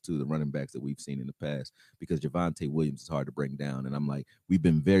opposed to the running backs that we've seen in the past, because Javonte Williams is hard to bring down. And I'm like, we've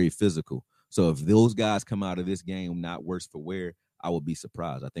been very physical. So if those guys come out of this game not worse for wear, I will be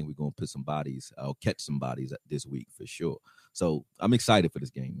surprised. I think we're going to put some bodies, catch some bodies this week for sure. So I'm excited for this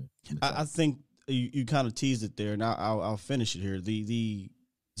game, man. I think you kind of teased it there, and I'll finish it here. The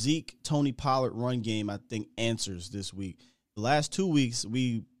Zeke, Tony Pollard run game, I think, answers this week. The last 2 weeks,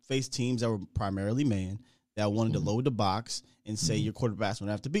 we faced teams that were primarily man, that wanted to load the box and say your quarterback's going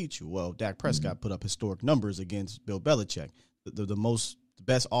to have to beat you. Well, Dak Prescott put up historic numbers against Bill Belichick. The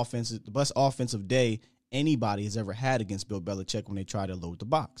best offensive day anybody has ever had against Bill Belichick when they try to load the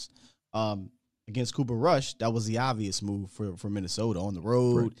box. Against Cooper Rush, that was the obvious move for Minnesota on the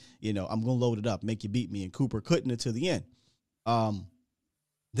road. Right. I'm going to load it up, make you beat me, and Cooper couldn't until the end.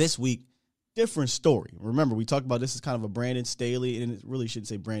 This week, different story. Remember, we talked about this as kind of a Brandon Staley, and it really shouldn't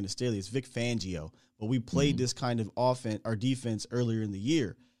say Brandon Staley. It's Vic Fangio. But we played this kind of defense earlier in the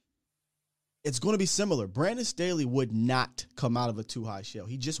year. It's going to be similar. Brandon Staley would not come out of a too-high shell.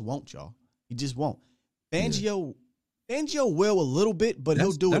 He just won't, y'all. He just won't. Fangio will a little bit, but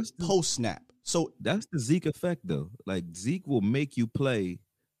he'll do it post-snap. So that's the Zeke effect, though. Like, Zeke will make you play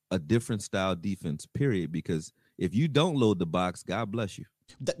a different style defense, period, because if you don't load the box, God bless you.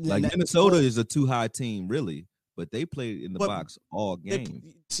 Minnesota is a too-high team, really, but they played in the box all game.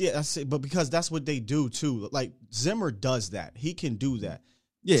 But because that's what they do, too. Like, Zimmer does that. He can do that.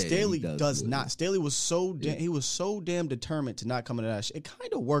 Yeah, Staley he does do it. not. Staley was he was so damn determined to not come into that shit. It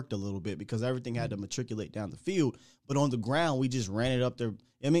kind of worked a little bit because everything had to matriculate down the field, but on the ground we just ran it up there.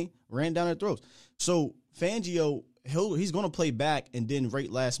 Ran down their throats. So Fangio, he's going to play back, and then right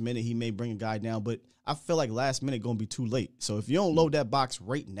last minute he may bring a guy down, but I feel like last minute going to be too late. So if you don't load that box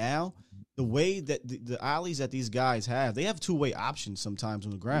right now, the way that the alleys that these guys have, they have two-way options sometimes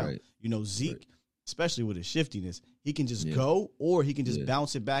on the ground. Right. Zeke, especially with his shiftiness, he can just go, or he can just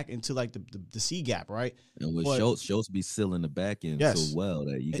bounce it back into like the C gap, right? And with Schultz be sealing the back end so well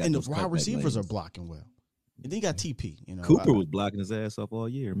that you got and those the wide receivers lanes. are blocking well. And then you got TP. Cooper was blocking his ass off all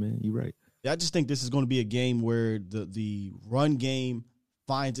year, man. You're right. Yeah, I just think this is going to be a game where the run game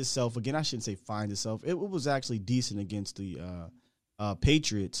finds itself again. I shouldn't say finds itself. It was actually decent against the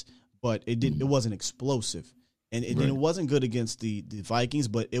Patriots, but it didn't. It wasn't explosive, and it wasn't good against the Vikings.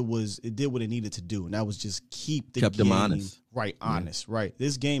 But it did what it needed to do, and that was just keep the game them honest. Right, honest, right.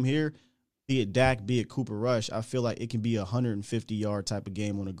 This game here, be it Dak, be it Cooper Rush, I feel like it can be a 150-yard type of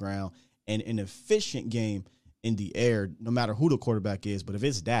game on the ground and an efficient game in the air, no matter who the quarterback is. But if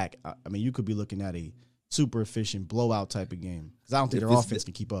it's Dak, I mean, you could be looking at a super efficient blowout type of game because I don't think their offense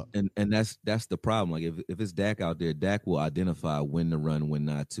can keep up. And that's the problem. Like if it's Dak out there, Dak will identify when to run, when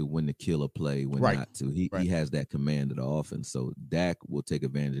not to, when to kill a play, when not to. He has that command of the offense. So Dak will take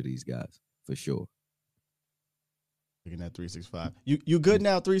advantage of these guys for sure. Looking at 365. You good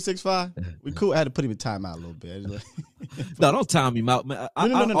now, 365? We cool. I had to put him in timeout a little bit. No, don't time him out, man.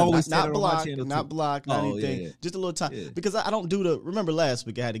 No. Always not block, not anything. Yeah. Just a little time. Yeah. Because I don't do remember last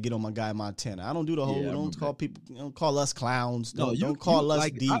week I had to get on my guy Montana. I don't do the whole, don't call people, don't call us clowns. Don't call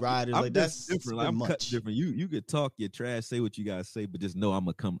us D-riders. Like that's different. Like, I'm cut different. You could talk your trash, say what you guys say, but just know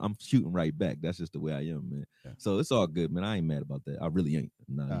I'm shooting right back. That's just the way I am, man. Yeah. So it's all good, man. I ain't mad about that. I really ain't.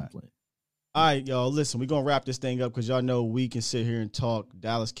 I'm not even playing. All right, y'all, listen, we're going to wrap this thing up because y'all know we can sit here and talk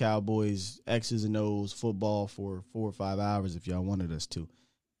Dallas Cowboys, X's and O's, football for 4 or 5 hours if y'all wanted us to.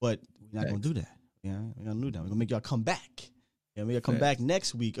 But we're not going to do that. Yeah, we're going to do that. We're going to make y'all come back. Yeah, we're going to come back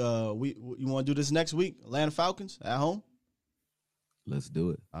next week. You want to do this next week? Atlanta Falcons at home? Let's do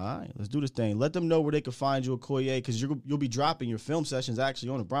it. All right, let's do this thing. Let them know where they can find you, Akoye, because you'll be dropping your film sessions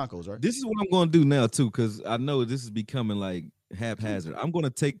actually on the Broncos, right? This is what I'm going to do now, too, because I know this is becoming like haphazard. I'm going to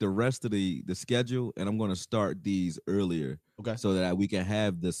take the rest of the schedule and I'm going to start these earlier, so that we can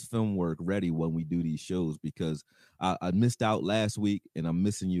have this film work ready when we do these shows, because I missed out last week and I'm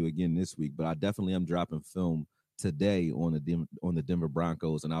missing you again this week, but I definitely am dropping film today on the Denver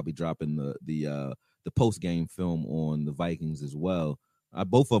Broncos, and I'll be dropping the post game film on the Vikings as well.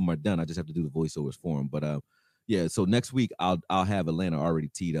 Both of them are done. I just have to do the voiceovers for them, but yeah, so next week I'll have Atlanta already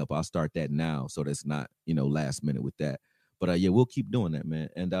teed up. I'll start that now so that's not last minute with that. But yeah, we'll keep doing that, man.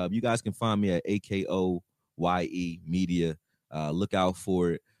 And you guys can find me at AKOYE Media. Look out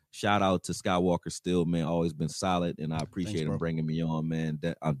for it. Shout out to Skywalker Still, man. Always been solid, and I appreciate him bringing me on, man.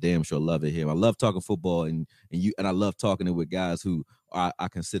 I'm damn sure love it here. I love talking football, and I love talking it with guys who I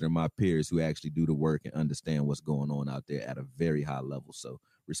consider my peers, who actually do the work and understand what's going on out there at a very high level. So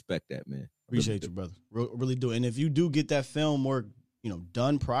respect that, man. Appreciate you, brother. Really do. And if you do get that film work,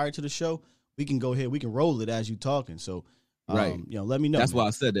 done prior to the show, we can go ahead. We can roll it as you talking. So. Right, let me know. That's why I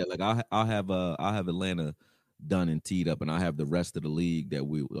said that. Like, I'll have Atlanta done and teed up, and I have the rest of the league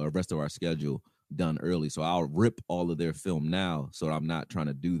rest of our schedule done early. So I'll rip all of their film now, so I'm not trying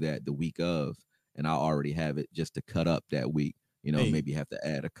to do that the week of, and I already have it just to cut up that week. Maybe have to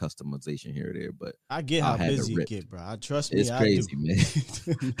add a customization here or there, but I get how busy you get, bro. Trust me, it's crazy, man.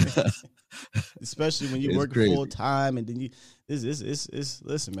 Especially when you're working full time, and then it's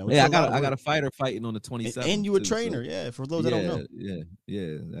listen, man. Yeah, I got a fighter fighting on the 27th, and you a trainer, for those that don't know.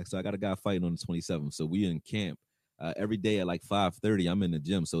 Yeah. So I got a guy fighting on the 27th. So we in camp every day at like 5:30. I'm in the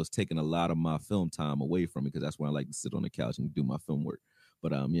gym, so it's taking a lot of my film time away from me, because that's where I like to sit on the couch and do my film work.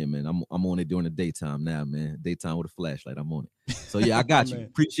 But yeah, man, I'm on it during the daytime now, man. Daytime with a flashlight, I'm on it. So yeah, I got you.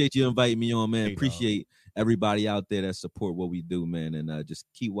 Appreciate you inviting me on, man. Appreciate everybody out there that support what we do, man. And just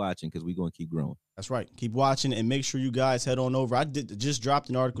keep watching, because we're going to keep growing. That's right. Keep watching, and make sure you guys head on over. I just dropped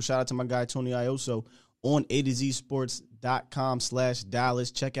an article. Shout out to my guy, Tony Ioso, on A2ZSports.com/Dallas.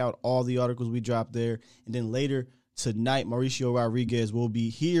 Check out all the articles we dropped there. And then later tonight, Mauricio Rodriguez will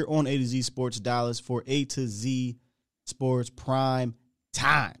be here on A2Z Sports Dallas for A2Z Sports Prime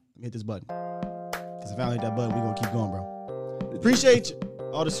Time. Let me hit this button, because if I don't hit that button, we're going to keep going, bro. Appreciate you.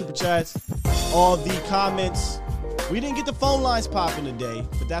 All the super chats, all the comments. We didn't get the phone lines popping today,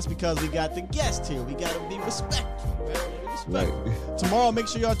 but that's because we got the guest here. We got to be respectful. Right. Tomorrow, make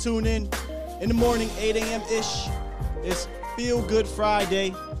sure y'all tune in the morning, 8 a.m.-ish. It's Feel Good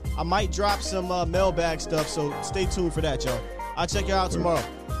Friday. I might drop some mailbag stuff, so stay tuned for that, y'all. I'll check you out tomorrow.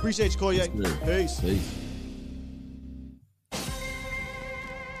 Appreciate you, Akoye. Peace. Peace.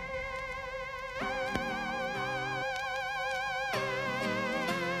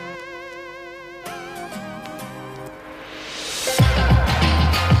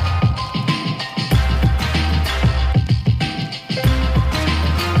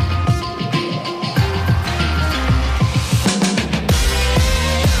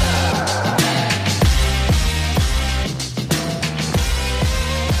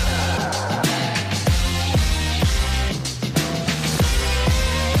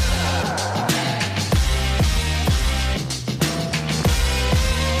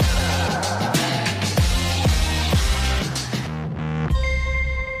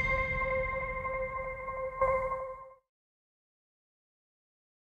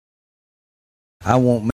 I won't